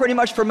all pretty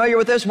much familiar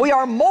with this. We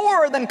are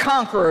more than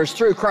conquerors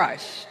through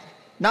Christ.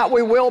 Not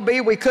we will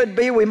be, we could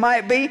be, we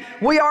might be.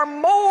 We are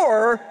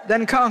more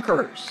than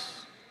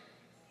conquerors.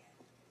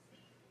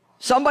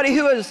 Somebody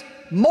who is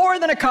more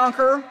than a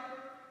conqueror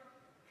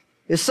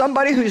is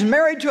somebody who's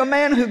married to a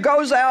man who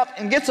goes out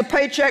and gets a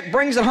paycheck,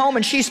 brings it home,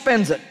 and she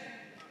spends it.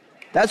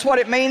 That's what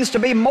it means to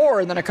be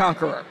more than a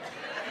conqueror.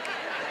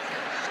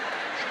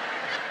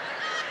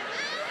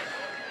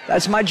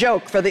 That's my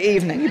joke for the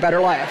evening. You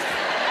better laugh.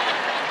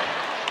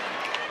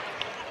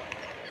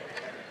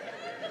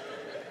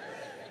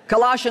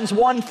 Colossians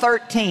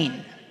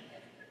 1:13.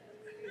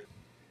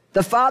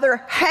 The Father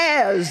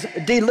has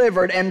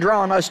delivered and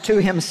drawn us to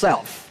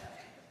Himself.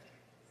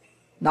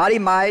 Not He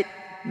might,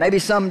 maybe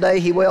someday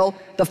He will.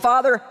 The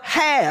Father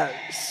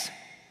has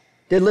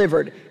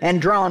delivered and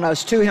drawn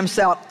us to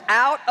Himself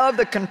out of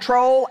the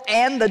control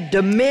and the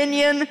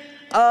dominion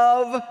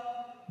of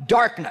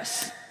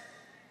darkness,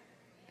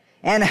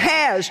 and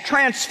has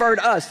transferred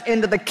us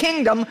into the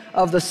kingdom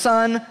of the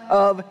Son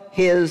of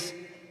His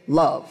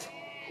love.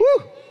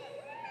 Whew!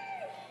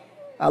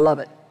 I love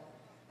it.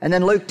 And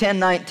then Luke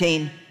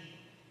 10:19.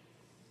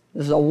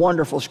 This is a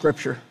wonderful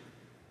scripture.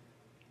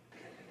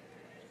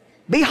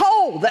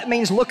 Behold, that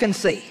means look and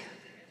see.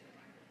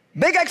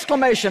 Big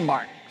exclamation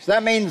mark. So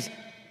that means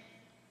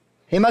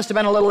he must have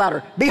been a little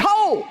louder.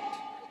 Behold!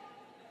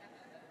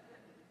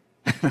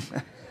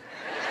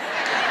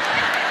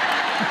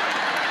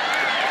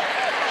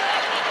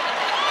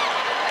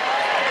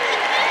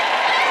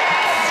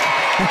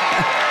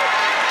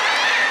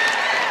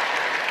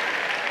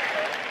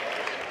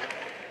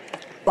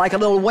 Like a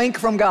little wink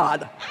from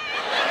God.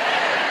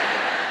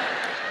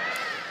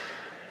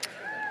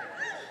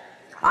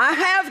 I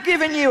have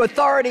given you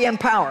authority and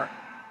power.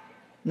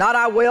 Not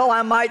I will,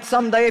 I might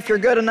someday if you're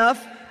good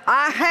enough.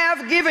 I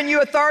have given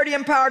you authority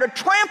and power to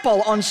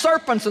trample on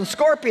serpents and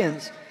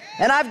scorpions.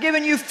 And I've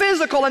given you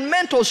physical and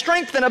mental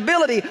strength and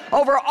ability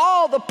over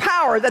all the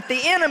power that the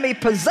enemy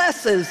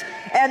possesses,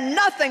 and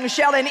nothing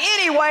shall in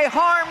any way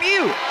harm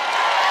you.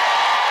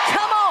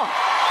 Come on.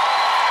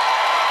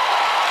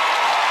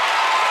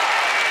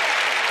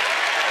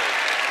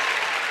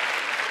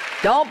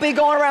 Don't be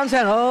going around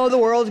saying, oh, the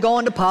world's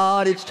going to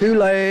pot, it's too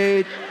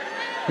late.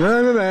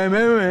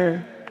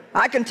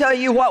 I can tell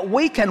you what,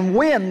 we can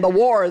win the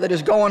war that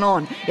is going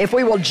on if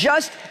we will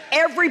just,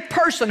 every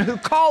person who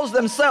calls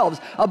themselves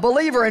a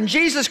believer in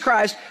Jesus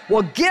Christ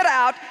will get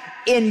out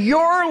in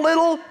your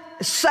little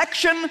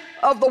section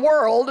of the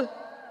world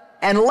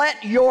and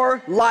let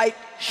your light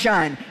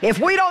shine. If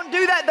we don't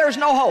do that, there's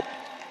no hope.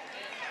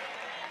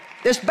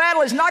 This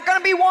battle is not going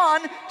to be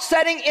won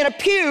sitting in a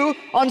pew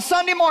on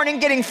Sunday morning,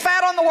 getting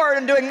fat on the Word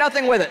and doing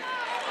nothing with it.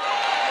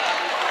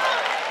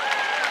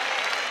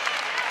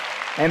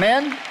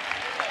 Amen?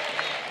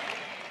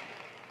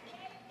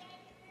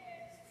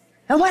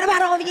 And what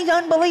about all these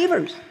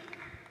unbelievers?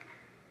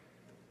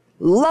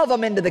 Love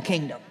them into the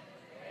kingdom.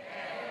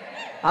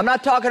 I'm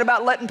not talking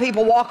about letting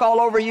people walk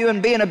all over you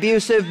and being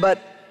abusive,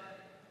 but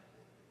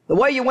the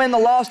way you win the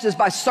lost is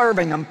by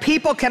serving them.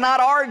 People cannot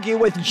argue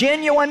with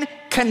genuine,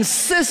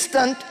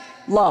 consistent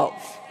love.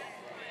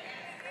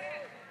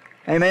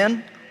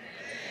 Amen?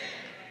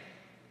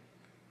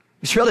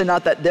 It's really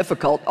not that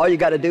difficult. All you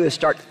got to do is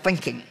start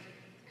thinking.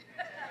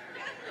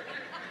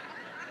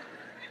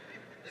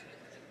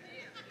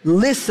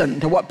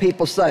 Listen to what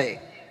people say.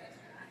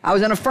 I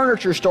was in a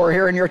furniture store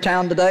here in your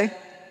town today.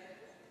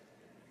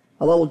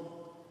 A little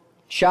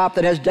shop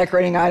that has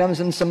decorating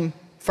items and some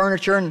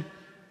furniture, and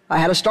I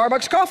had a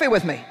Starbucks coffee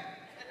with me.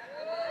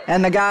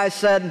 And the guy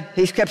said,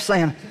 he kept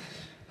saying,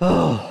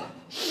 "Oh,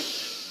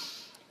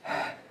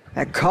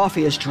 that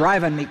coffee is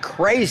driving me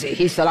crazy."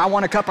 He said, "I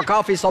want a cup of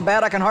coffee so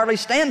bad I can hardly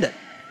stand it."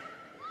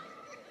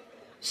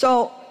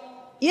 So,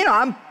 you know,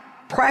 I'm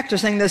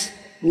practicing this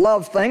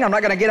love thing. I'm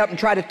not going to get up and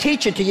try to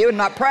teach it to you and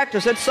not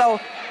practice it. So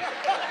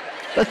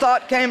the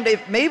thought came to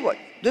me,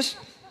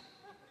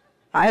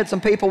 I had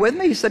some people with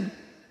me. He said,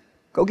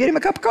 "Go get him a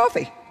cup of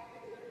coffee."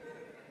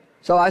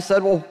 So I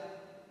said, "Well,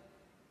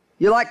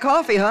 you like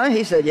coffee, huh?"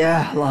 He said,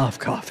 "Yeah, I love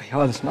coffee.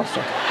 Oh, this smells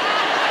so good."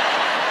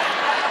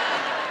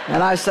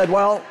 And I said,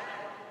 "Well,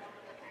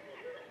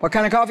 what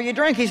kind of coffee you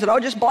drink?" He said, "Oh,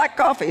 just black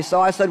coffee."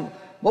 So I said,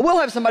 "Well, we'll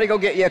have somebody go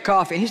get you a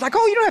coffee." And he's like,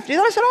 "Oh, you don't have to do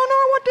that." I said, "Oh, no,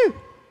 I want to."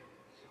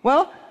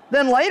 Well,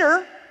 then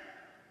later,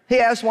 he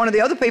asked one of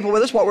the other people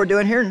with us what we're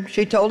doing here, and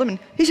she told him, and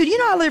he said, "You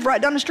know, I live right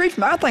down the street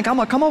from there. I think I'm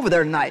going to come over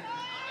there tonight."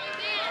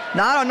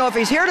 Now, I don't know if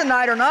he's here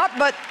tonight or not,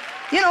 but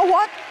you know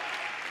what?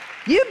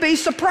 You'd be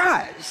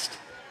surprised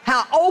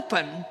how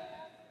open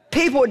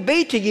people would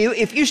be to you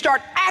if you start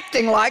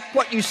acting like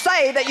what you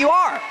say that you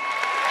are.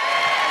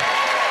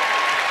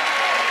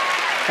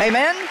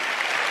 Amen?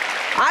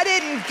 I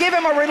didn't give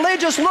him a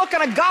religious look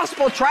and a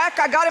gospel track.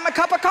 I got him a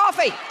cup of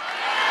coffee.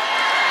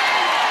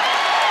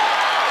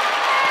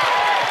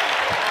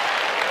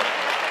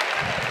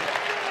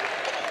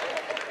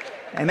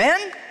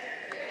 Amen?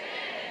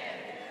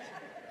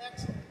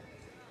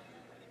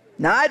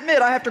 Now, I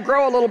admit I have to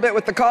grow a little bit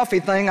with the coffee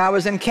thing. I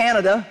was in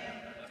Canada.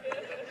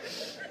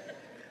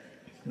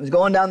 I was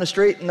going down the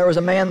street, and there was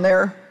a man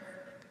there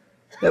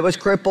that was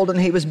crippled, and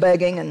he was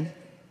begging, and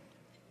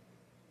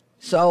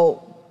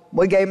so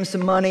we gave him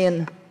some money,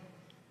 and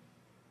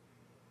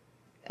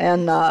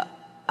I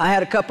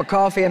had a cup of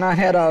coffee, and I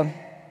had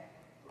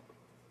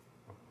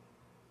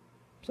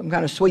some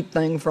kind of sweet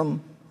thing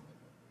from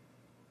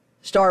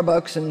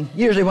Starbucks, and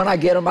usually when I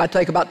get them, I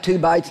take about 2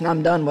 bites and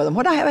I'm done with them.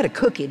 What did I have? I had a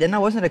cookie, didn't I?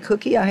 Wasn't it a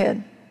cookie I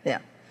had? Yeah.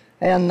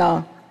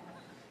 And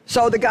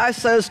so the guy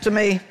says to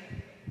me,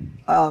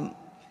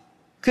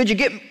 could you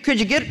get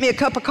me a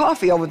cup of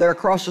coffee over there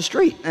across the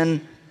street? And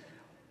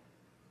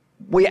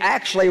we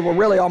actually were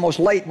really almost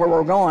late where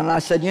we're going. And I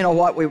said, "You know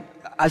what?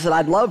 I said,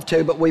 I'd love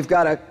to, but we've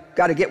got to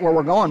get where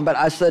we're going." But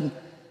I said,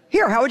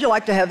 "Here, how would you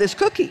like to have this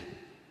cookie?"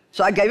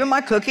 So I gave him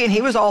my cookie, and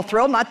he was all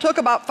thrilled, and I took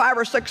about 5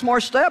 or 6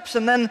 more steps,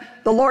 and then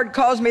the Lord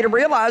caused me to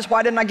realize,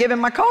 why didn't I give him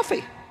my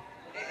coffee?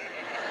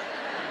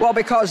 Well,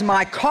 because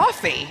my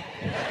coffee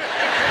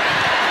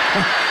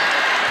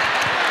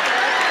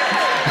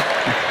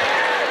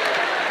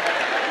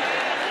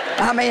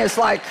I mean, it's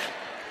like,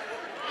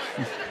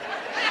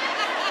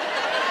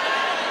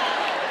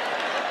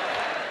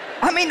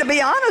 I mean, to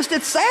be honest,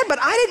 it's sad, but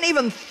I didn't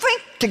even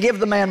think to give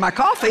the man my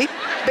coffee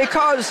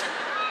because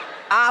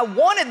I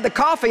wanted the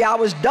coffee. I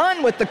was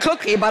done with the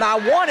cookie, but I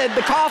wanted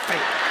the coffee.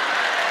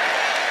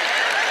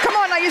 Come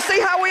on, now you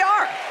see how we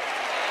are.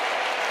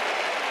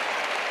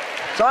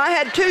 So I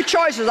had 2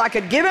 choices. I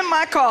could give him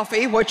my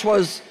coffee, which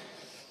was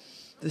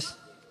this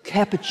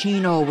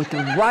cappuccino with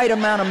the right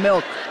amount of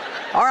milk,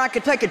 or I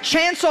could take a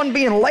chance on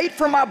being late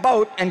for my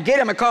boat and get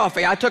him a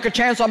coffee. I took a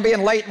chance on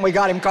being late, and we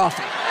got him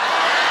coffee.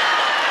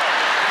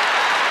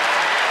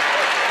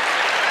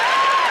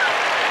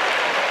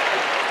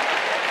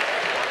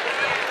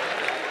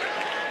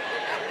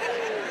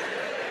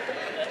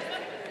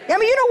 I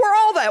mean, you know, we're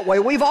all that way.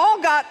 We've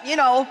all got, you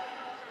know,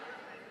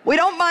 we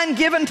don't mind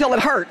giving till it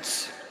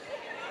hurts.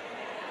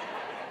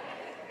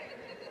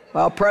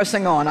 Well,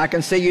 pressing on. I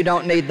can see you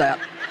don't need that.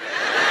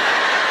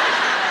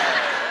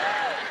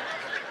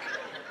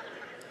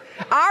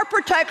 Our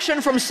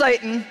protection from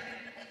Satan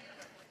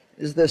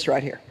is this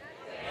right here.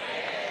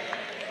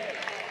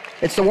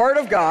 It's the Word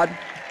of God.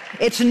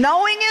 It's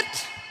knowing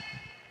it,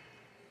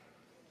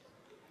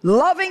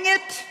 loving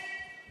it,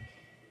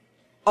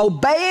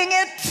 obeying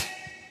it,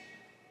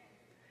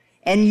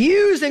 and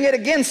using it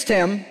against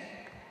him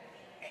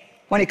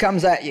when he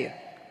comes at you.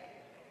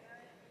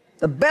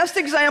 The best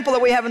example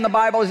that we have in the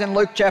Bible is in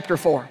Luke chapter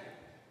 4.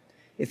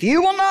 If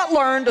you will not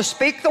learn to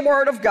speak the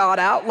Word of God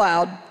out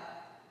loud,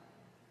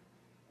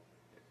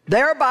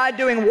 thereby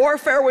doing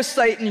warfare with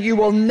Satan, you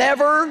will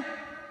never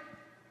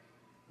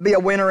be a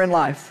winner in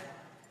life.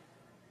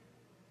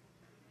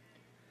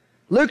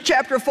 Luke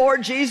chapter 4,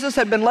 Jesus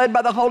had been led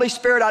by the Holy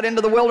Spirit out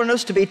into the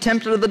wilderness to be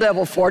tempted of the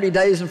devil 40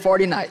 days and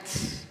 40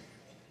 nights.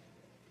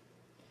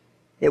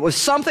 It was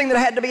something that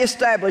had to be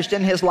established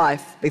in his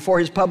life before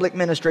his public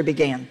ministry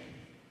began.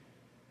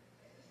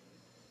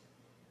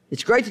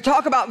 It's great to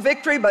talk about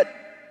victory, but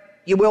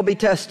you will be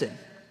tested.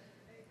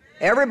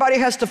 Everybody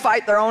has to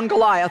fight their own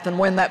Goliath and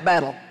win that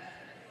battle.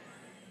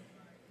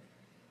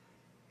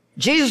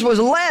 Jesus was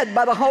led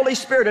by the Holy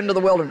Spirit into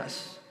the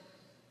wilderness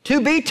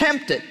to be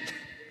tempted.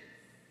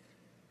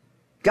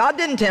 God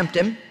didn't tempt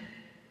him,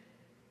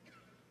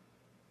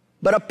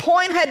 but a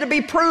point had to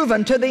be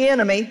proven to the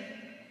enemy,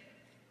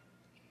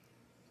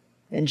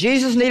 and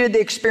Jesus needed the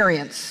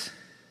experience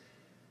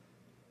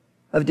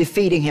of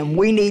defeating him.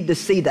 We need to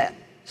see that.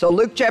 So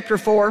Luke chapter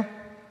 4,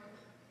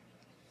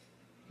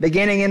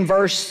 beginning in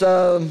verse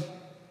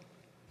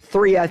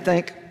 3, I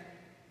think.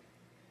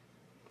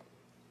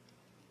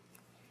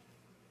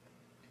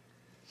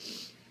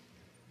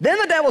 Then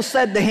the devil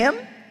said to him,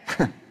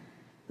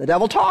 the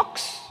devil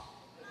talks.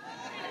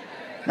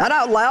 Not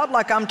out loud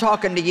like I'm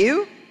talking to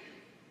you,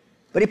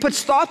 but he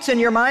puts thoughts in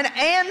your mind,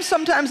 and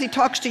sometimes he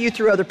talks to you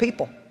through other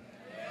people.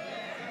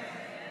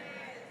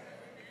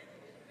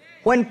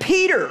 When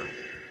Peter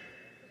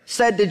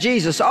said to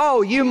Jesus,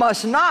 oh, you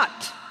must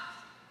not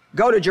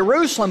go to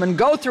Jerusalem and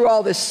go through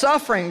all this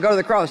suffering and go to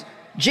the cross,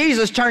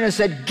 Jesus turned and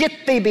said,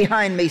 get thee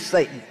behind me,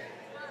 Satan.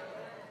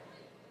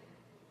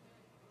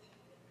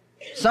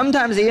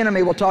 Sometimes the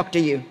enemy will talk to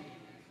you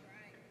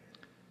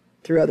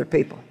through other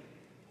people.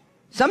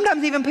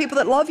 Sometimes even people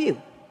that love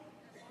you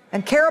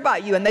and care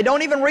about you, and they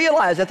don't even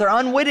realize that they're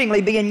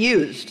unwittingly being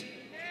used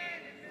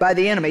by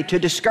the enemy to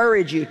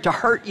discourage you, to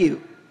hurt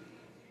you,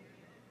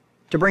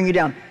 to bring you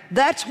down.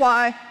 That's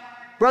why,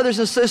 brothers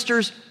and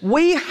sisters,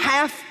 we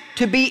have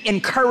to be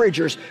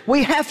encouragers.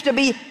 We have to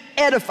be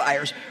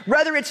edifiers.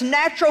 Whether it's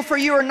natural for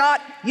you or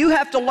not, you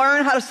have to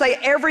learn how to say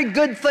every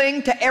good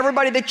thing to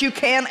everybody that you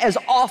can as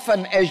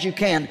often as you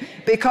can,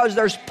 because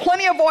there's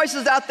plenty of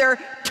voices out there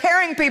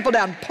tearing people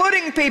down,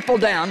 putting people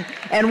down,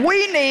 and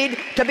we need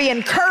to be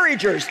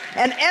encouragers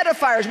and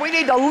edifiers. We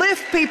need to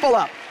lift people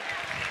up.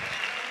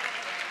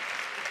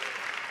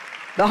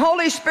 The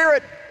Holy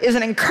Spirit is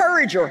an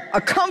encourager,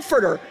 a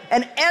comforter,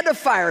 an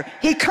edifier.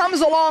 He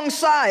comes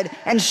alongside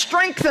and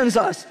strengthens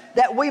us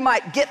that we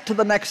might get to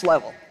the next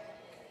level.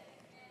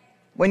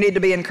 We need to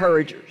be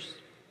encouragers.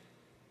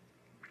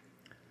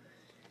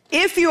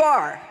 If you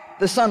are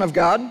the Son of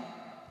God,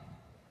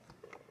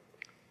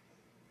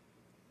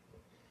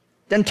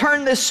 then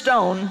turn this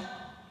stone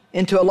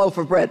into a loaf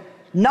of bread.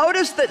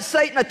 Notice that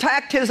Satan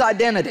attacked his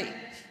identity.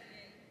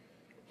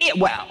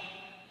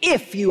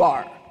 If you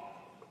are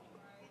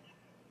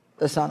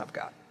the Son of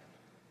God,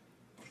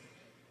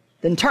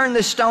 then turn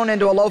this stone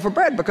into a loaf of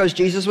bread, because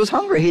Jesus was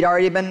hungry. He'd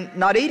already been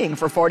not eating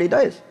for 40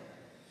 days.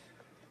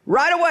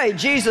 Right away,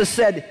 Jesus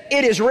said,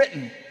 it is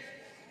written.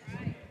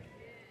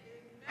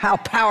 How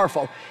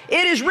powerful.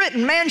 It is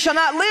written, man shall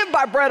not live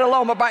by bread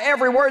alone, but by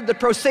every word that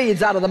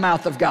proceeds out of the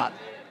mouth of God.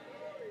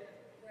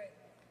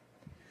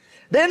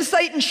 Then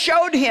Satan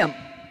showed him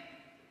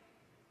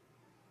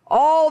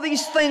all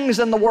these things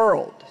in the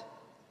world.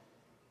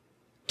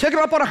 Took him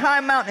up on a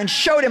high mountain and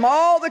showed him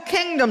all the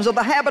kingdoms of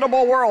the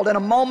habitable world in a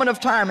moment of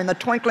time, in the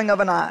twinkling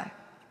of an eye.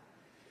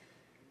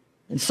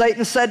 And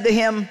Satan said to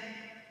him,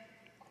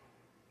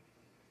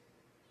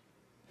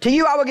 to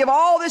you I will give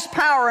all this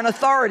power and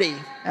authority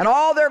and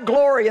all their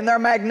glory and their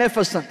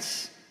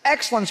magnificence,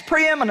 excellence,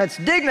 preeminence,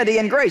 dignity,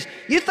 and grace.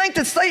 You think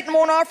that Satan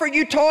won't offer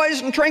you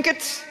toys and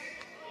trinkets?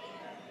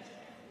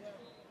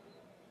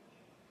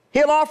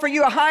 He'll offer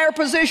you a higher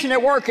position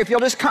at work if you'll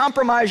just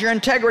compromise your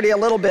integrity a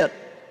little bit.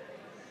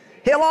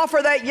 He'll offer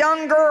that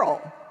young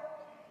girl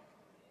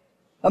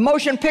a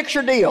motion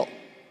picture deal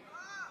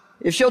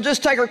if she'll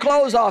just take her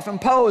clothes off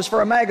and pose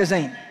for a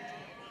magazine.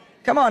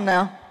 Come on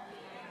now.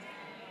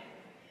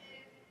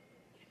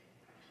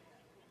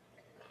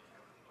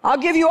 I'll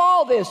give you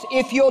all this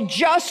if you'll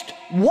just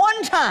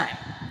one time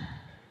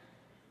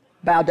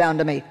bow down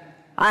to me.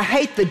 I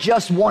hate the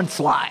just once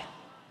lie.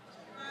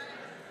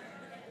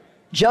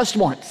 Just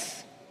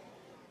once.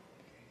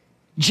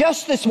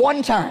 Just this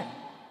one time.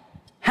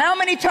 How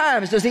many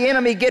times does the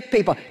enemy get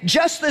people?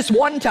 Just this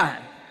one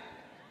time.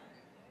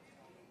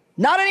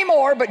 Not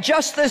anymore, but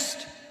just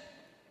this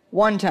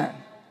one time.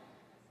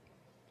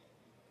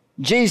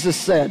 Jesus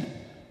said,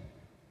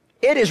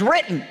 it is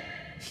written,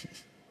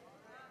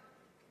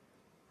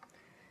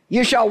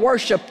 you shall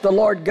worship the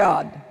Lord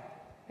God,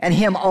 and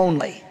Him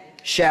only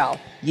shall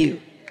you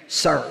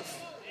serve.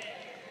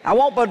 I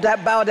won't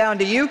bow down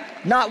to you,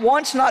 not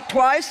once, not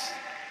twice,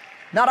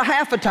 not a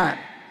half a time.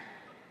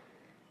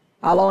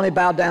 I'll only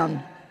bow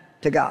down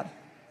to God.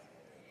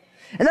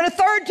 And then a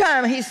third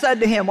time he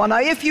said to him, well,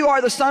 now if you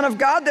are the Son of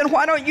God, then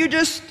why don't you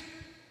just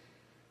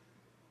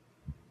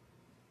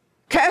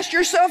cast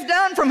yourself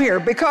down from here?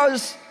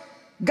 Because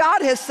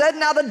God has said,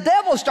 now the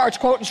devil starts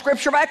quoting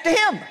Scripture back to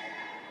him.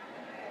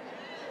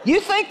 You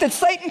think that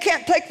Satan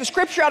can't take the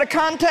Scripture out of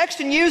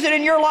context and use it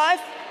in your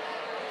life?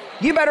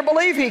 You better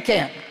believe he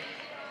can.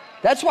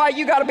 That's why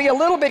you got to be a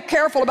little bit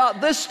careful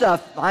about this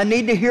stuff. I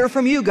need to hear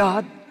from you,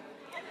 God.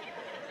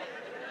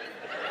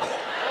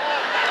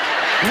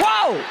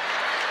 Whoa!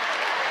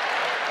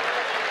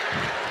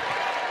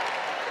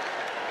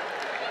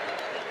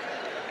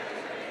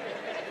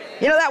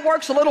 You know, that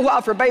works a little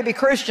while for baby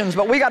Christians,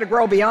 but we got to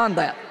grow beyond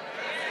that.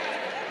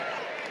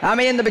 I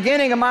mean, in the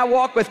beginning of my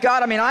walk with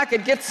God, I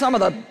could get some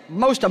of the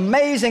most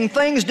amazing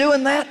things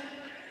doing that.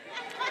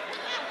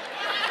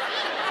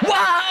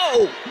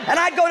 Wow! And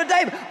I'd go to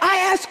David, I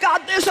asked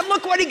God this, and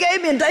look what He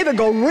gave me. And David would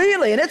go,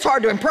 really? And it's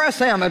hard to impress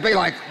him. It'd be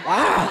like,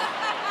 wow.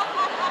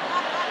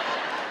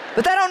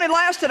 But that only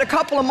lasted a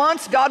couple of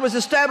months. God was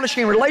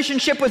establishing a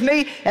relationship with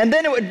me, and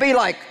then it would be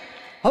like,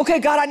 okay,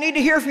 God, I need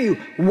to hear from you.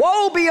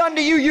 Woe be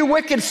unto you, you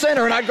wicked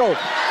sinner. And I'd go,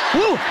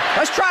 whoo,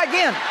 let's try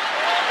again.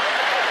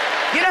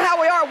 You know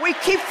how we are. We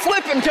keep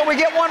flipping until we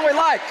get one we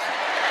like.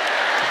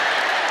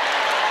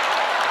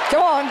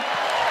 Come on.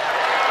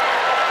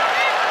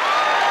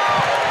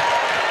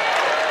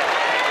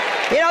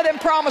 You know them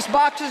promise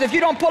boxes, if you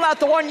don't pull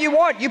out the one you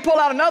want, you pull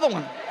out another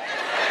one.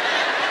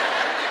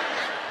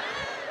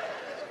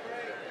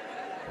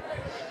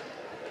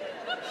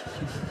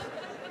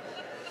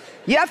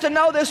 You have to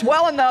know this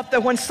well enough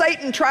that when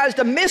Satan tries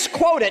to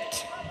misquote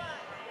it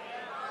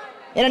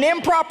in an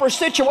improper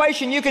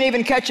situation, you can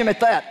even catch him at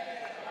that.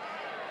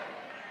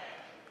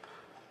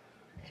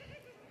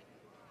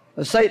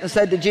 So Satan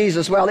said to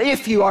Jesus, well,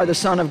 if you are the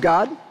Son of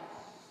God,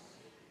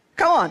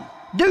 come on,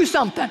 do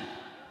something.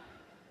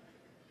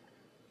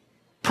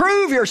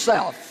 Prove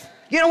yourself.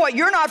 You know what?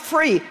 You're not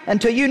free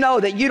until you know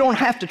that you don't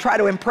have to try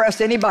to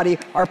impress anybody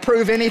or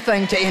prove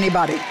anything to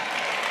anybody.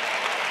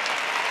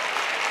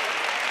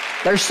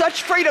 There's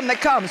such freedom that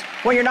comes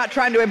when you're not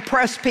trying to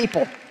impress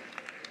people.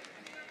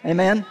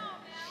 Amen?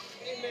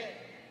 Amen.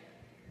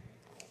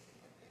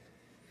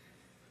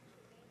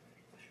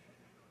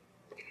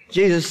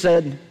 Jesus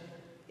said,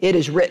 it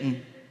is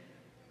written,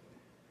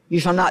 you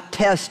shall not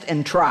test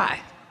and try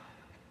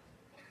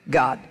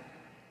God.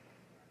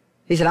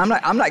 He said, I'm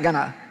not going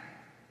to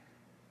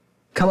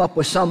come up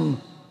with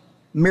some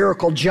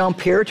miracle jump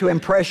here to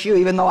impress you,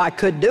 even though I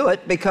could do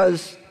it,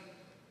 because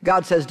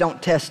God says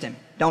don't test him,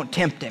 don't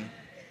tempt him,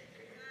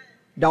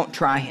 don't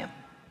try him.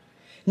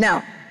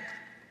 Now,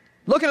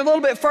 looking a little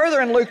bit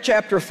further in Luke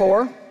chapter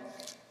 4,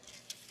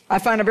 I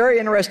find a very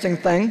interesting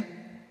thing.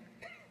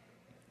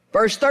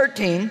 Verse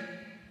 13,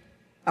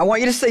 I want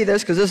you to see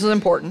this because this is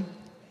important.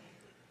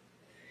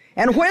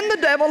 And when the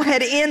devil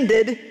had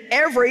ended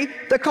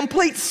the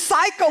complete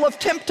cycle of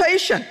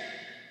temptation,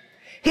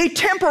 he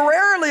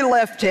temporarily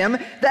left him,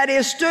 that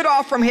is, stood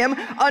off from him,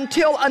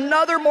 until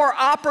another more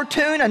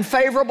opportune and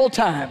favorable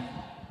time.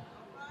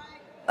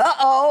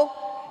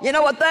 Uh-oh. You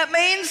know what that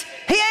means?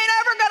 He ain't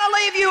ever going to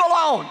leave you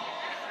alone.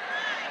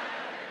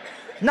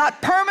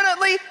 Not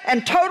permanently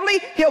and totally.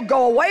 He'll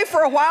go away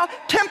for a while.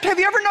 Have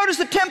you ever noticed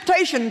that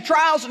temptation,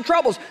 trials, and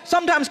troubles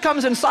sometimes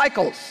comes in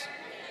cycles?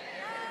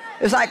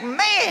 It's like,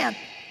 man,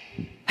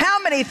 how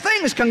many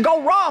things can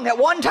go wrong at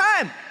one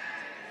time?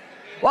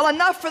 Well,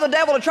 enough for the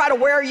devil to try to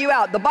wear you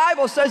out. The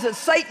Bible says that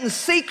Satan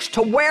seeks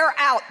to wear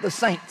out the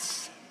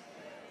saints.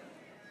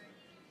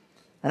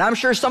 And I'm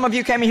sure some of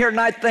you came in here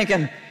tonight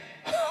thinking,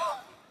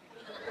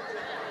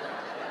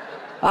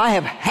 I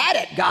have had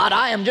it, God.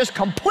 I am just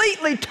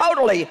completely,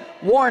 totally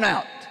worn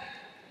out.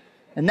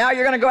 And now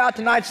you're going to go out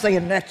tonight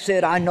saying, that's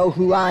it, I know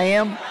who I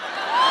am.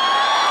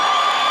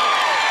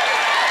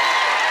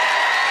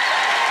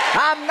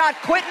 I'm not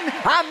quitting.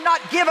 I'm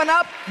not giving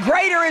up.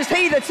 Greater is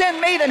he that's in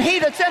me than he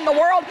that's in the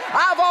world.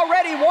 I've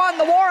already won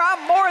the war.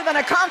 I'm more than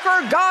a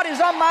conqueror. God is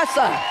on my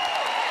side.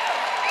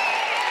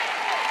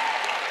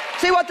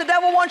 See, what the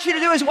devil wants you to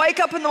do is wake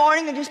up in the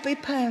morning and just be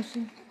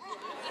passive.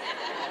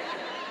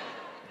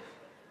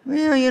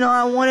 Well, you know,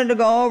 I wanted to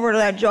go over to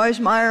that Joyce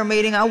Meyer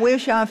meeting. I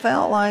wish I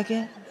felt like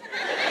it.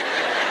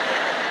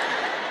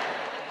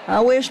 I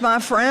wish my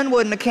friend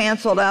wouldn't have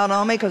canceled out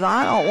on me because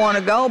I don't want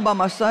to go by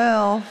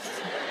myself.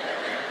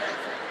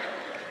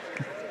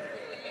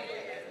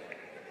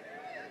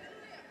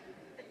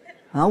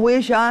 I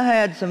wish I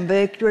had some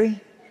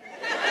victory.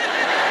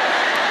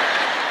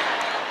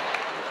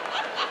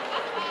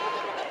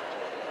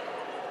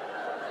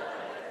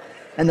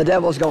 And the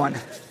devil's going,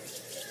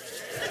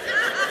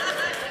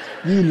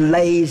 you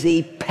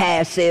lazy,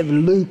 passive,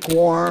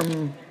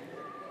 lukewarm.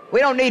 We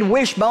don't need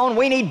wishbone,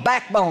 we need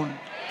backbone.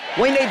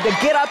 We need to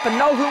get up and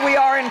know who we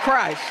are in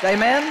Christ.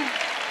 Amen?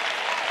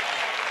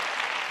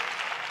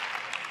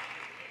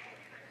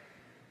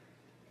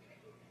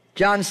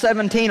 John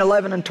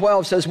 17:11 and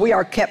 12 says, we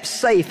are kept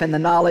safe in the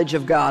knowledge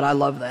of God. I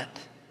love that.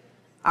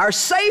 Our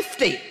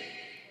safety.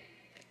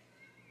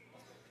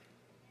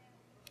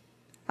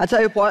 I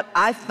tell you what,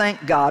 I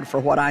thank God for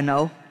what I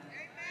know.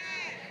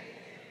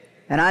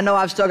 And I know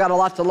I've still got a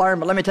lot to learn,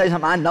 but let me tell you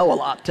something, I know a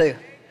lot too.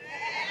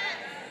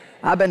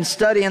 I've been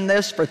studying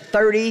this for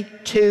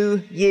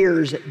 32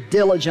 years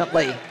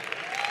diligently.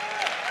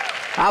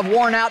 I've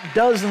worn out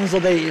dozens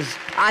of these.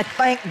 I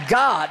thank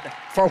God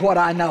for what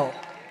I know.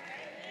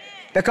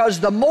 Because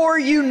the more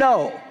you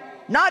know,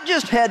 not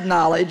just head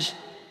knowledge,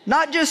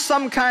 not just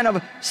some kind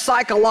of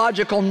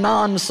psychological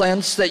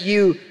nonsense that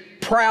you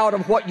proud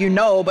of what you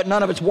know, but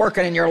none of it's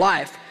working in your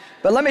life.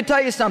 But let me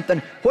tell you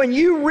something, when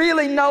you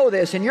really know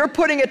this and you're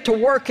putting it to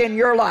work in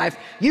your life,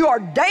 you are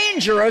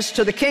dangerous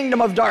to the kingdom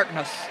of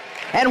darkness.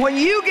 And when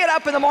you get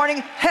up in the morning,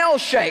 hell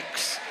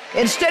shakes.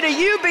 Instead of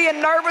you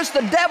being nervous,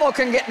 the devil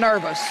can get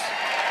nervous.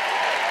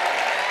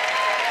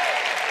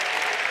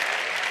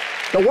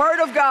 The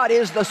Word of God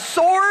is the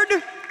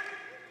sword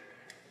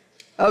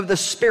of the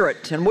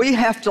Spirit, and we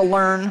have to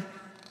learn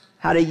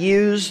how to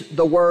use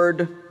the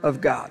Word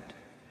of God.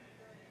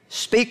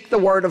 Speak the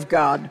Word of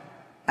God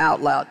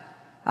out loud.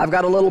 I've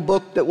got a little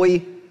book that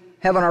we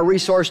have on our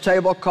resource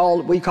table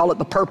called, we call it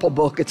the Purple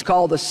Book. It's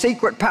called The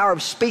Secret Power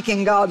of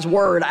Speaking God's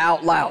Word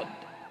Out Loud.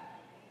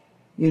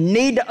 You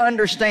need to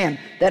understand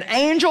that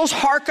angels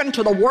hearken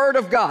to the Word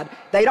of God.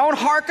 They don't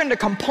hearken to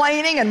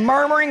complaining and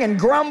murmuring and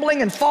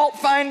grumbling and fault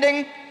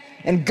finding.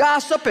 and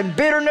gossip and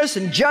bitterness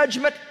and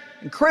judgment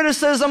and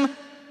criticism.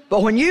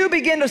 But when you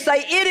begin to say,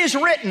 it is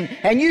written,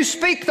 and you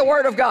speak the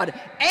word of God,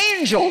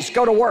 angels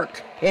go to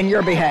work in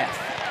your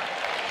behalf.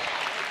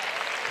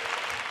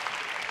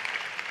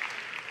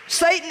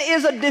 Satan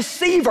is a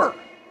deceiver.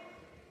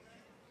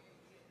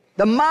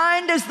 The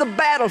mind is the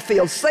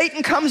battlefield.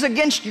 Satan comes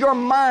against your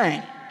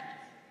mind.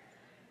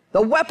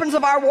 The weapons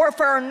of our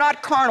warfare are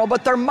not carnal,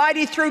 but they're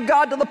mighty through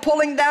God to the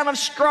pulling down of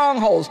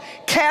strongholds,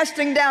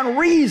 casting down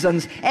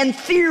reasons and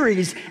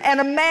theories and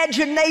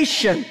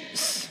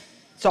imaginations.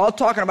 It's all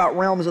talking about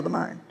realms of the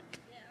mind.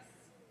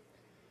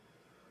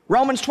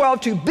 Romans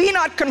 12:2, be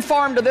not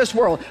conformed to this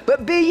world,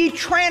 but be ye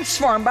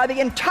transformed by the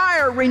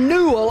entire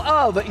renewal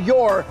of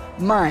your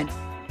mind.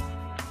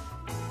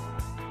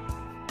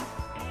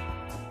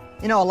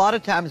 You know, a lot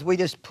of times we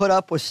just put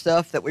up with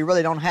stuff that we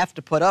really don't have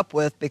to put up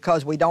with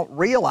because we don't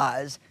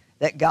realize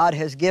that God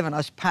has given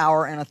us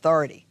power and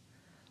authority.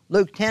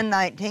 Luke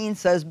 10:19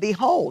 says,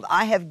 behold,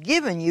 I have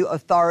given you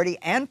authority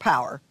and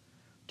power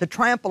to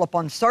trample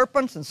upon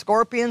serpents and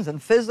scorpions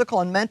and physical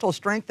and mental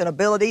strength and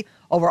ability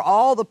over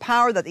all the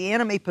power that the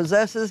enemy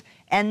possesses,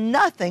 and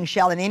nothing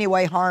shall in any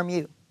way harm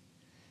you.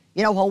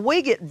 You know, when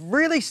we get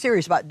really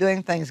serious about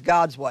doing things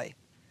God's way,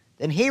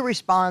 then He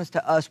responds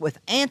to us with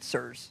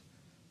answers.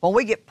 When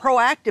we get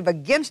proactive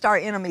against our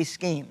enemy's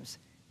schemes,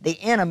 the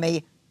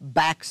enemy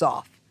backs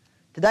off.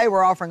 Today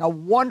we're offering a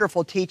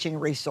wonderful teaching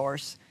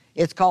resource.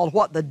 It's called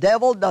What the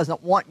Devil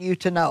Doesn't Want You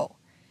to Know.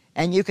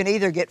 And you can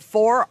either get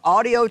 4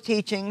 audio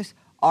teachings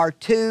or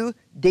 2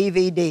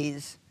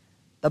 DVDs.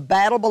 The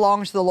Battle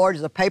Belongs to the Lord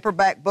is a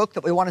paperback book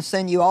that we want to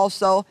send you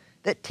also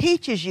that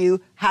teaches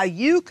you how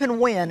you can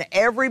win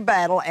every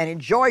battle and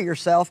enjoy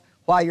yourself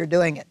while you're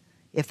doing it.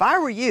 If I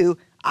were you,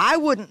 I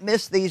wouldn't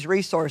miss these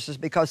resources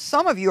because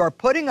some of you are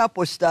putting up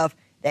with stuff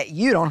that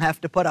you don't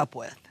have to put up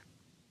with.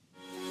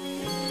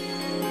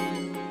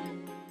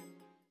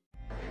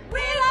 We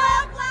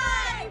love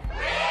life!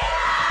 We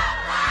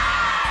love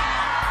life!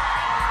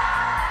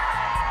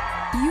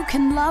 You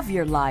can love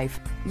your life.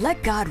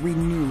 Let God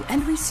renew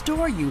and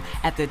restore you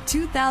at the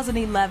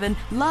 2011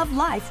 Love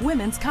Life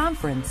Women's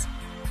Conference.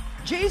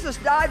 Jesus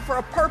died for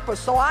a purpose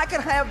so I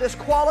can have this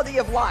quality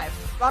of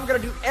life. I'm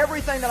going to do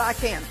everything that I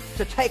can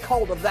to take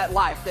hold of that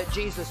life that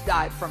Jesus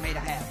died for me to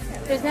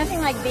have. There's nothing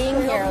like being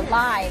here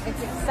live.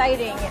 It's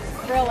exciting, it's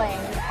thrilling.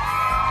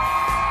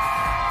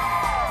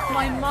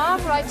 My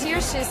mom right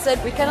here, she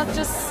said, we cannot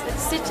just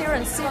sit here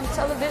and see on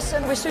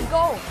television, we should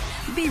go.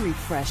 Be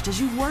refreshed as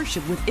you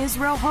worship with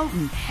Israel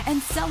Houghton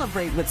and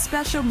celebrate with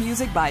special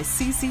music by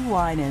CeCe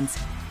Winans.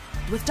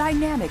 With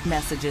dynamic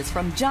messages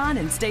from John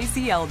and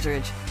Stacy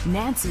Eldridge,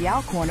 Nancy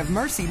Alcorn of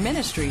Mercy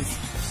Ministries,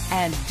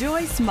 and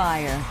Joyce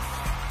Meyer.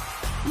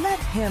 Let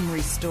Him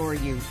restore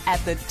you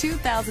at the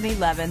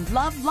 2011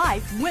 Love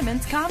Life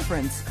Women's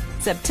Conference,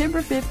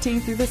 September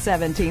 15th through the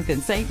 17th in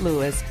St.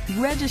 Louis.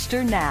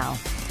 Register now.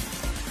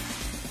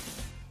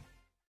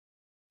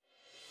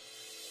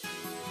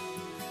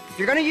 If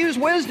you're going to use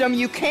wisdom,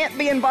 you can't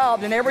be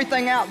involved in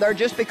everything out there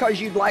just because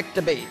you'd like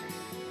to be.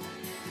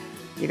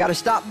 You got to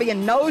stop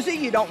being nosy.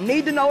 You don't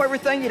need to know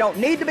everything. You don't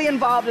need to be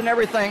involved in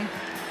everything.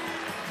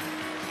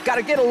 Got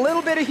to get a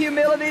little bit of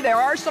humility. There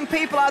are some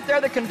people out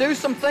there that can do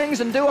some things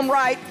and do them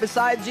right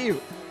besides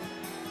you.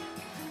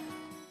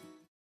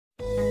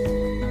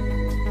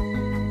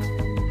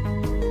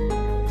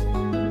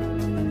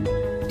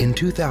 In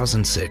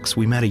 2006,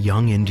 we met a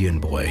young Indian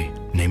boy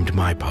named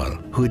Maipal,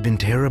 who had been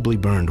terribly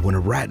burned when a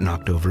rat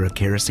knocked over a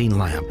kerosene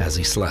lamp as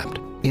he slept,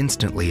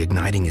 instantly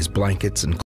igniting his blankets and